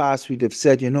in the past, we'd have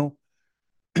said,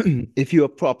 if you are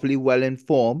properly well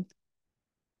informed,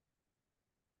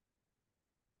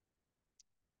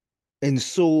 and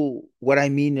so what I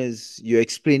mean is you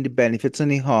explain the benefits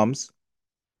and the harms,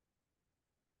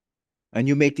 and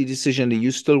you make the decision that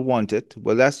you still want it,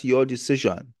 well, that's your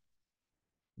decision.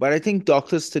 But I think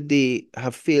doctors today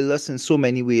have failed us in so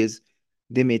many ways.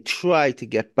 They may try to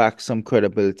get back some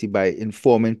credibility by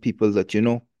informing people that,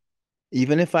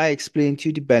 even if I explain to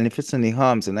you the benefits and the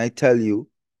harms, and I tell you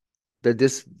that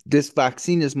this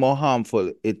vaccine is more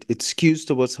harmful, it skews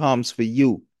towards harms for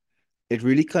you. It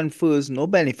really confers no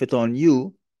benefit on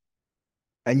you,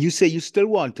 and you say you still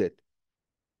want it.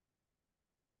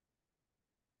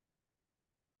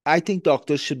 I think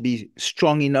doctors should be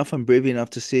strong enough and brave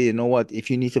enough to say, you know what, if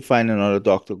you need to find another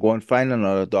doctor, go and find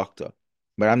another doctor.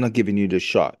 But I'm not giving you the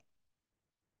shot.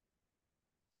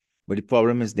 But the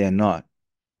problem is they're not.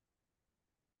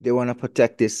 They want to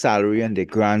protect their salary and their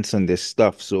grants and their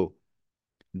stuff. So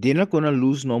they're not going to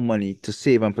lose no money to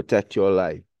save and protect your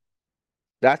life.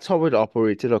 That's how it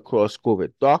operated across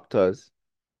COVID. Doctors,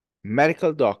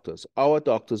 medical doctors, our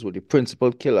doctors were the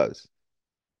principal killers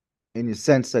in the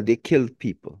sense that they killed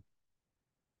people.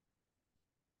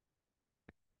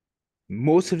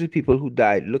 Most of the people who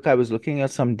died, look, I was looking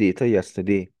at some data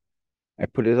yesterday. I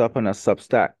put it up on a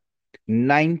Substack.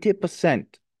 90%,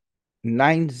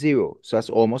 90, so that's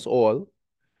almost all,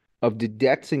 of the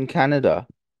deaths in Canada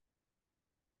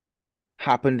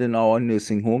happened in our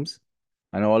nursing homes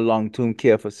and our long-term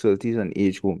care facilities and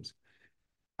age homes.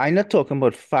 I'm not talking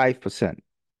about 5%.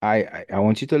 I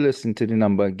want you to listen to the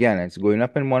number again. It's going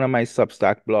up in one of my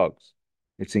Substack blogs.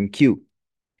 It's in Q.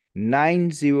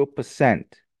 90%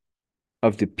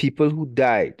 of the people who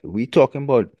died, we talking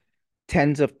about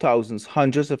tens of thousands,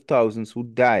 hundreds of thousands who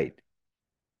died.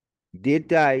 They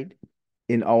died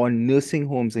in our nursing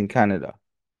homes in Canada.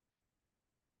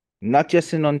 Not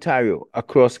just in Ontario,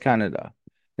 across Canada.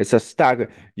 It's a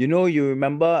stagger. You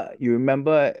remember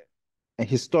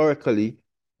historically,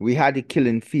 we had the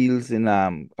killing fields in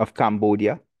of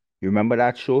Cambodia. You remember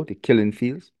that show, The Killing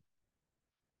Fields?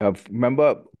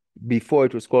 Remember before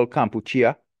it was called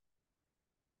Kampuchea?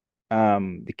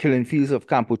 The Killing Fields of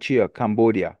Kampuchea,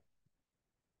 Cambodia.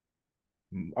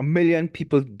 1 million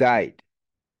people died,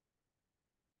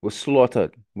 were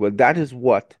slaughtered. Well, that is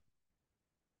what,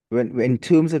 when in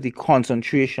terms of the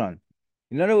concentration.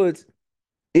 In other words,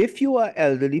 if you are an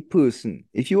elderly person,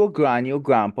 if you are granny or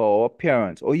grandpa or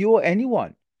parents, or you are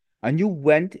anyone, and you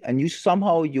went and you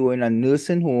were in a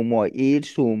nursing home or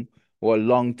aged home or a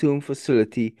long-term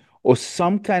facility or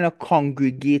some kind of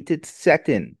congregated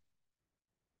setting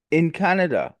in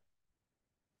Canada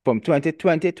from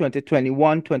 2020,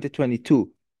 2021,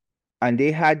 2022, and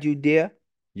they had you there,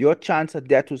 your chance of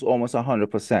death was almost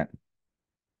 100%.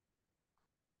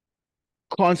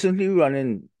 Constantly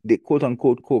running the quote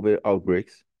unquote COVID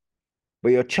outbreaks,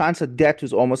 but your chance of death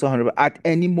was almost 100 at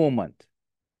any moment.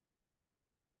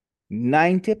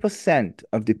 90%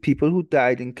 of the people who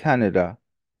died in Canada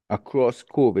across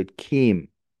COVID came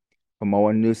from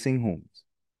our nursing homes.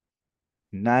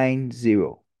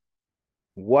 90.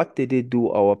 What did they do,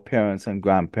 our parents and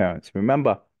grandparents?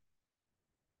 Remember,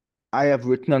 I have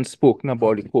written and spoken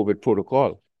about the COVID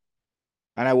protocol.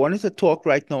 And I wanted to talk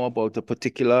right now about a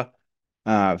particular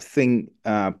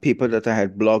paper that I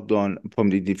had blogged on from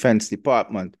the Defense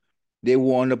Department. They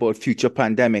warned about future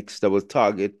pandemics that will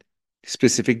target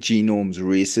specific genomes,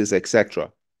 races,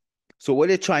 etc. So what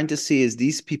they're trying to say is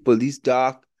these people, these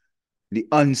dark, the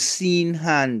unseen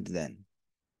hand then,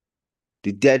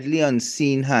 the deadly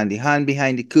unseen hand, the hand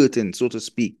behind the curtain, so to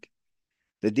speak,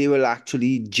 that they will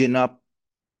actually gin up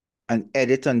and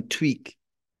edit and tweak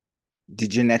the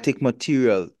genetic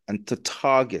material and to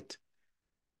target.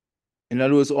 In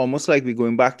other words, almost like we're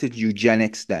going back to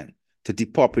eugenics then, to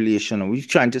depopulation. And we're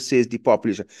trying to say is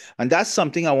depopulation. And that's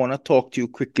something I want to talk to you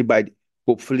quickly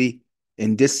hopefully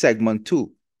in this segment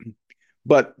too.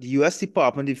 But the US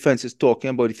Department of Defense is talking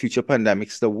about the future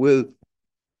pandemics that will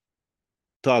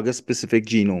target specific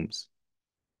genomes.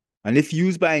 And if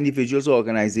used by individuals or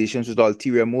organizations with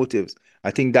ulterior motives,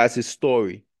 I think that's the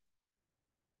story.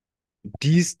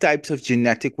 These types of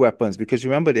genetic weapons, because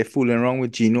remember, they're fooling around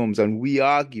with genomes, and we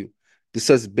argue this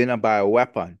has been a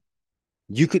bioweapon.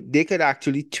 They could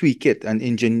actually tweak it and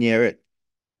engineer it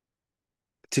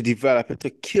to develop it to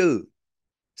kill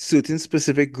certain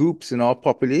specific groups in our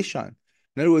population.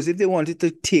 In other words, if they wanted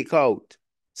to take out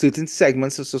certain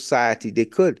segments of society, they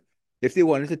could. If they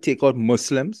wanted to take out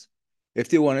Muslims, if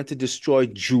they wanted to destroy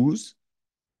Jews,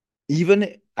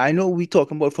 even I know we're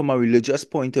talking about from a religious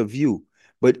point of view,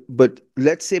 but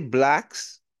let's say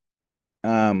blacks,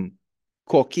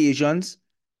 Caucasians,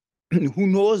 who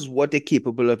knows what they're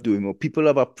capable of doing, or people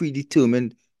of a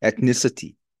predetermined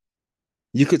ethnicity.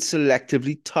 You could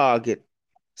selectively target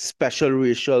special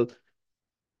racial,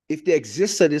 if they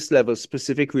exist at this level,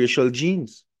 specific racial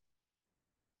genes.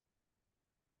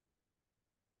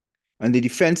 And the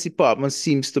Defense Department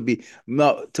seems to be,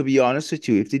 now, to be honest with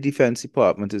you, if the Defense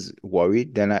Department is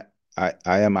worried, then I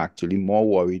am actually more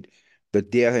worried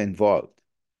that they are involved.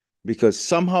 Because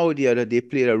somehow or the other, they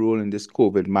played a role in this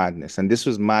COVID madness. And this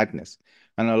was madness.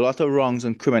 And a lot of wrongs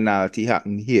and criminality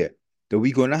happened here that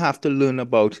we're going to have to learn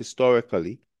about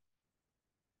historically.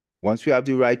 Once we have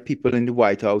the right people in the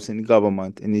White House, in the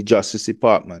government, in the Justice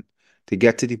Department, to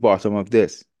get to the bottom of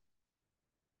this.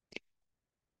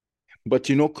 But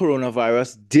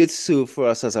coronavirus did serve for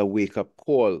us as a wake-up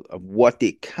call of what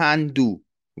they can do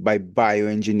by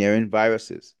bioengineering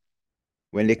viruses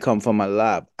when they come from a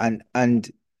lab. And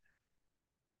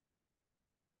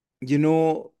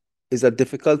it's a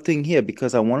difficult thing here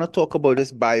because I want to talk about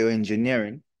this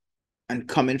bioengineering and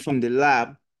coming from the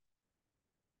lab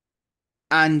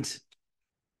and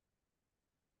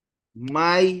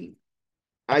I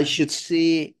should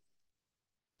say,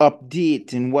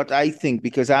 update in what I think,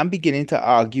 because I'm beginning to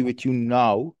argue with you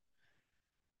now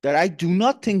that I do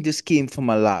not think this came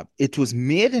from a lab. It was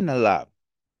made in a lab,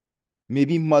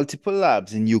 maybe multiple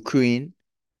labs in Ukraine,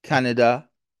 Canada,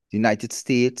 the United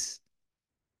States,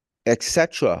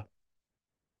 etc.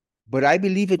 But I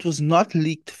believe it was not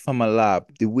leaked from a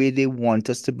lab the way they want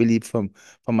us to believe from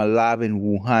a lab in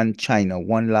Wuhan, China,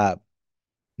 one lab.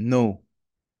 No,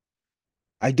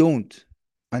 I don't.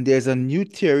 And there's a new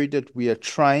theory that we are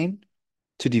trying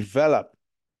to develop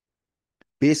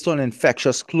based on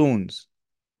infectious clones,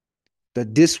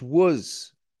 that this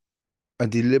was a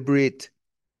deliberate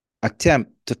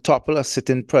attempt to topple a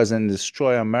sitting president and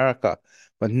destroy America,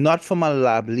 but not from a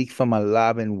lab, leaked from a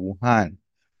lab in Wuhan.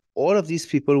 All of these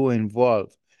people were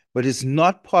involved, but it's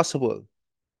not possible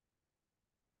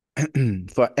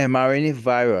for mRNA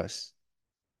virus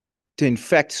to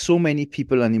infect so many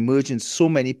people and emerge in so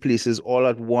many places all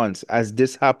at once as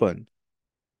this happened.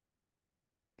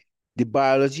 The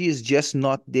biology is just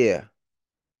not there.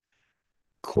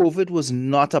 COVID was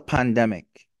not a pandemic.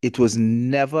 It was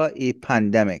never a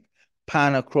pandemic.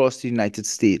 Pan across the United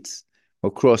States,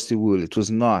 across the world. It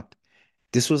was not.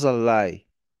 This was a lie.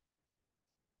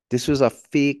 This was a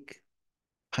fake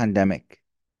pandemic.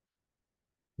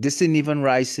 This didn't even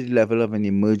rise to the level of an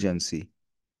emergency.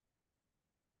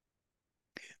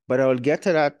 But I will get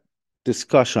to that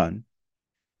discussion,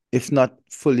 if not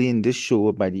fully in this show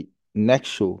or by the next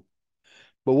show.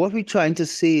 But what we're trying to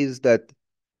say is that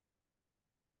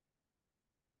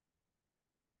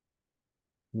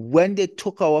when they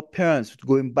took our parents,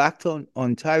 going back to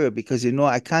Ontario, because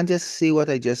I can't just say what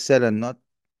I just said and not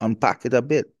unpack it a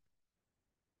bit.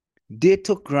 They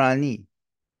took Granny.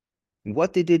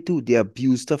 What did they do? They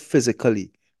abused her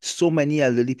physically. So many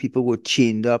elderly people were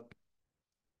chained up,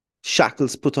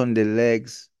 shackles put on their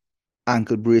legs,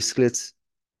 ankle bracelets.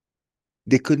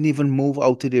 They couldn't even move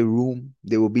out of their room.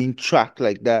 They were being tracked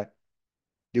like that.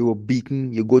 They were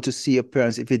beaten. You go to see your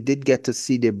parents. If you did get to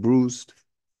see, they're bruised.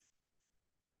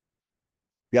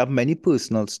 We have many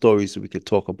personal stories we could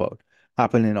talk about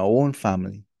happen in our own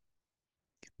family.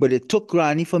 But they took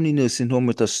Granny from the nursing home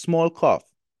with a small cough.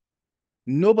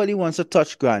 Nobody wants to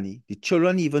touch Granny. The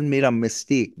children even made a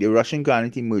mistake. They rushed Granny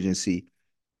to emergency.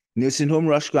 Nursing home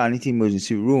rushed Granny to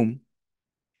emergency room.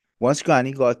 Once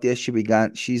Granny got there,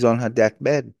 she's on her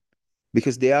deathbed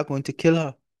because they are going to kill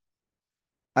her.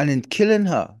 And in killing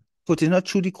her, putting her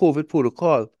through the COVID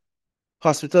protocol,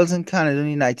 hospitals in Canada, and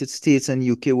the United States, and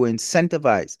UK were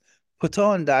incentivized. Put her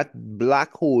on that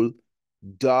black hole,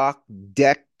 dark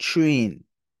death train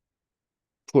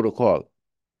protocol.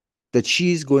 That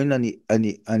she's going on the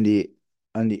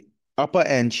upper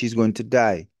end, she's going to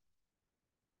die.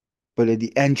 But at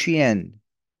the entry end,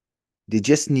 they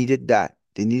just needed that.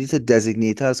 They needed to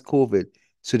designate her as COVID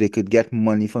so they could get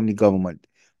money from the government.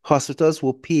 Hospitals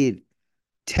were paid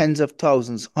tens of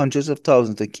thousands, hundreds of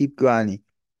thousands to keep Granny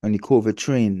on the COVID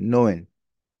train, knowing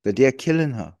that they're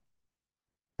killing her.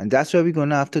 And that's why we're going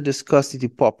to have to discuss the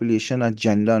depopulation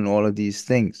agenda and all of these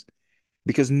things.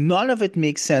 Because none of it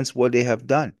makes sense what they have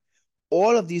done.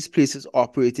 All of these places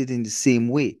operated in the same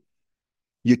way.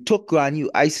 You took Granny,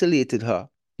 you isolated her,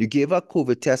 you gave her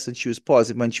COVID test and she was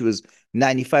positive, and she was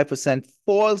 95%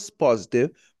 false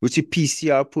positive, which the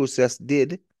PCR process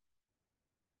did.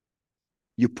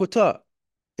 You put her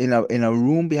in a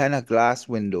room behind a glass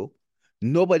window.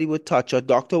 Nobody would touch her.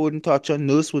 Doctor wouldn't touch her.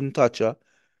 Nurse wouldn't touch her.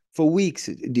 For weeks,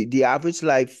 the average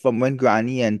life from when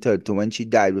Granny entered to when she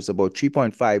died was about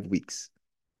 3.5 weeks.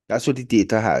 That's what the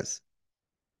data has.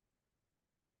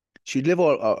 She'd live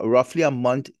roughly a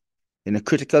month in a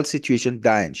critical situation,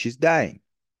 dying. She's dying.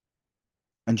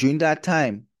 And during that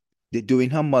time, they're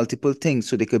doing her multiple things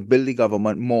so they could build the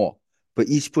government more for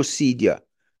each procedure.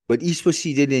 But each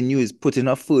procedure they knew is putting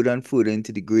her further and further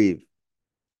into the grave.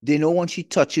 They know once she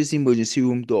touches the emergency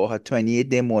room door, her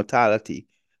 28-day mortality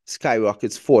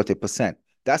skyrockets 40%.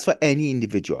 That's for any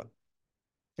individual,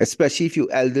 especially if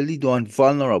you're elderly and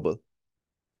vulnerable.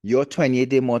 Your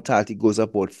 28-day mortality goes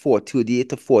up about 38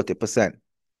 to 40%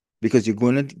 because you're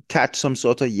going to catch some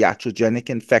sort of iatrogenic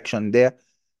infection there,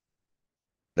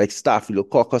 like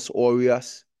Staphylococcus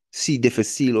aureus, C.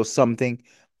 difficile, or something.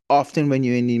 Often when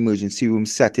you're in the emergency room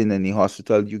setting in the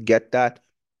hospital, you get that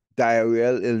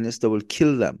diarrheal illness that will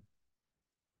kill them.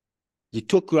 You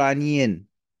took Granny in.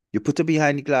 You put her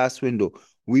behind the glass window.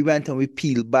 We went and we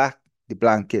peeled back the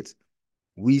blankets.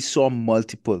 We saw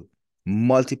multiple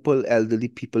elderly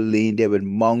people laying there with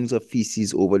mounds of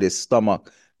feces over their stomach,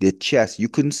 their chest. You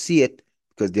couldn't see it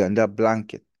because they're under a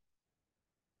blanket.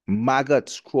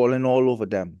 Maggots crawling all over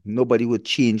them. Nobody would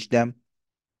change them.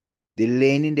 They're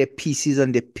laying in their pieces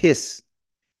and their piss.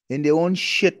 In their own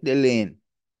shit they're laying.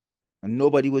 And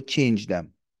nobody would change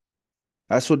them.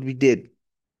 That's what we did.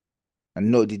 And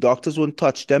no, the doctors wouldn't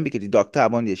touch them because the doctor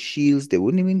had on their shields. They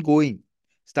wouldn't even go in.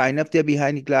 Standing up there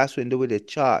behind the glass window with a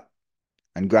chart.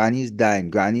 And Granny is dying.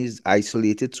 Granny is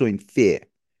isolated, so in fear.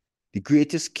 The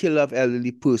greatest killer of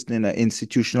elderly person in an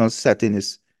institutional setting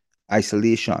is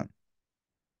isolation.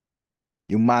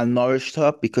 You malnourished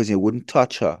her because you wouldn't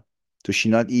touch her. So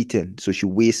she's not eating, so she's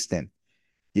wasting.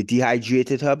 You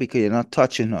dehydrated her because you're not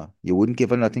touching her. You wouldn't give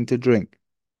her nothing to drink.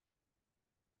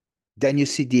 Then you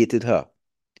sedated her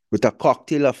with a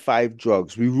cocktail of 5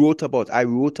 drugs. I wrote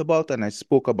about and I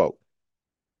spoke about.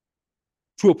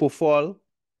 Propofol.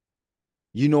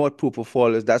 You know what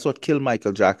propofol is. That's what killed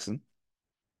Michael Jackson.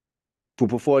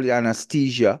 Propofol, the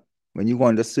anesthesia, when you go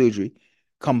under surgery,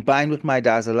 combined with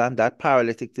midazolam, that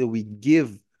paralytic that we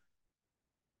give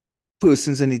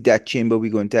persons in the death chamber we're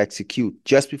going to execute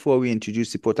just before we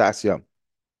introduce the potassium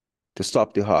to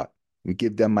stop the heart. We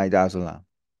give them midazolam.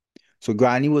 So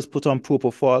Granny was put on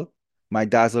propofol,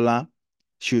 midazolam.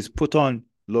 She was put on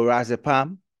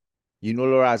lorazepam. You know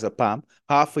lorazepam.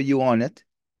 Half of you on it.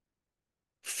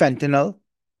 Fentanyl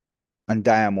and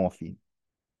diamorphine.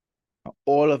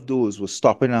 All of those were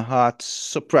stopping her heart,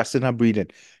 suppressing her breathing.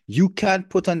 You can't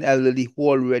put an elderly who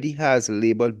already has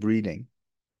labeled breathing,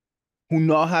 who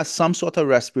now has some sort of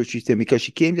respiratory thing because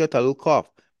she came there with a little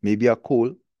cough, maybe a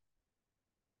cold.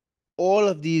 All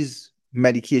of these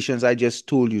medications I just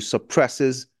told you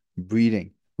suppresses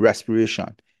breathing,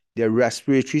 respiration. They're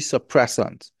respiratory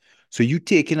suppressants. So you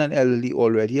taking an elderly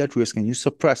already at risk and you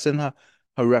suppressing her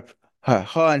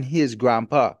and his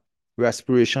grandpa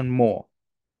respiration more.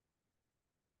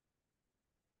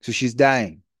 So she's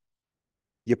dying.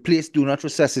 You place do not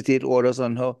resuscitate orders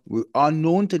on her,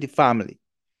 unknown to the family.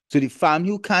 So the family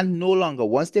who can no longer,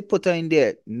 once they put her in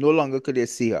there, no longer could they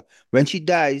see her. When she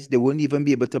dies, they wouldn't even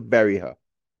be able to bury her.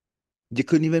 They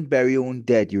couldn't even bury your own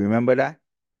dead. You remember that?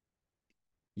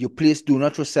 You place do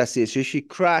not resuscitate. So she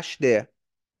crashed there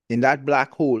in that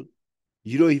black hole.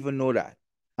 You don't even know that.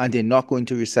 And they're not going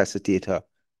to resuscitate her,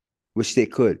 which they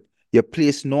could. You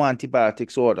place no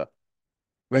antibiotics order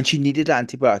when she needed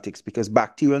antibiotics because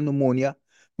bacterial pneumonia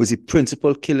was the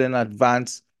principal killer in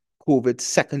advanced COVID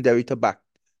secondary to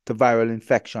viral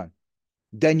infection.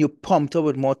 Then you pumped her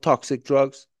with more toxic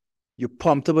drugs. You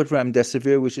pumped her with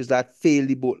remdesivir, which is that failed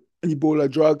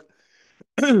Ebola drug,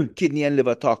 kidney and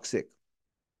liver toxic.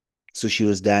 So she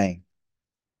was dying.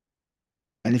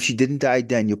 And if she didn't die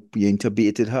then, you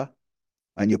intubated her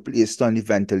and you placed her on the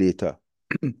ventilator.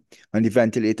 And the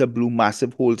ventilator blew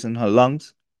massive holes in her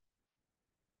lungs.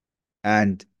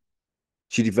 And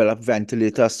she developed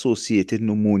ventilator-associated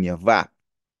pneumonia, VAP.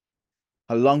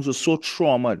 Her lungs were so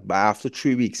traumatized by after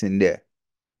 3 weeks in there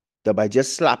that by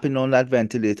just slapping on that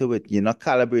ventilator you're not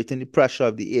calibrating the pressure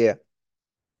of the air,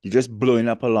 you're just blowing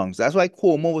up her lungs. That's why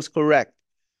Cuomo was correct.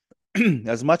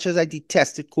 As much as I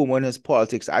detested Cuomo and his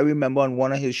politics, I remember on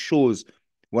one of his shows,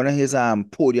 one of his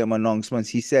podium announcements,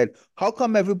 he said, how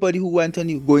come everybody who went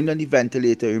going on the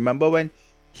ventilator, remember when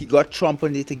he got Trump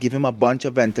on there to give him a bunch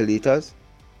of ventilators?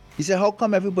 He said, how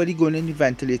come everybody going on the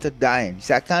ventilator dying? He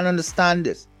said, I can't understand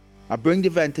this. I bring the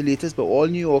ventilators, but all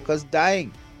New Yorkers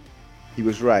dying. He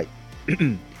was right.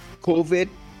 COVID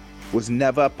was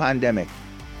never a pandemic.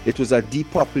 It was a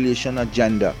depopulation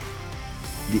agenda.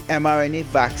 The mRNA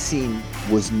vaccine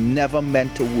was never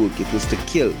meant to work. It was to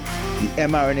kill. The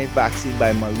mRNA vaccine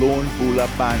by Malone Bula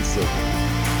Bansal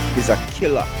is a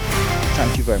killer.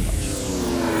 Thank you very much.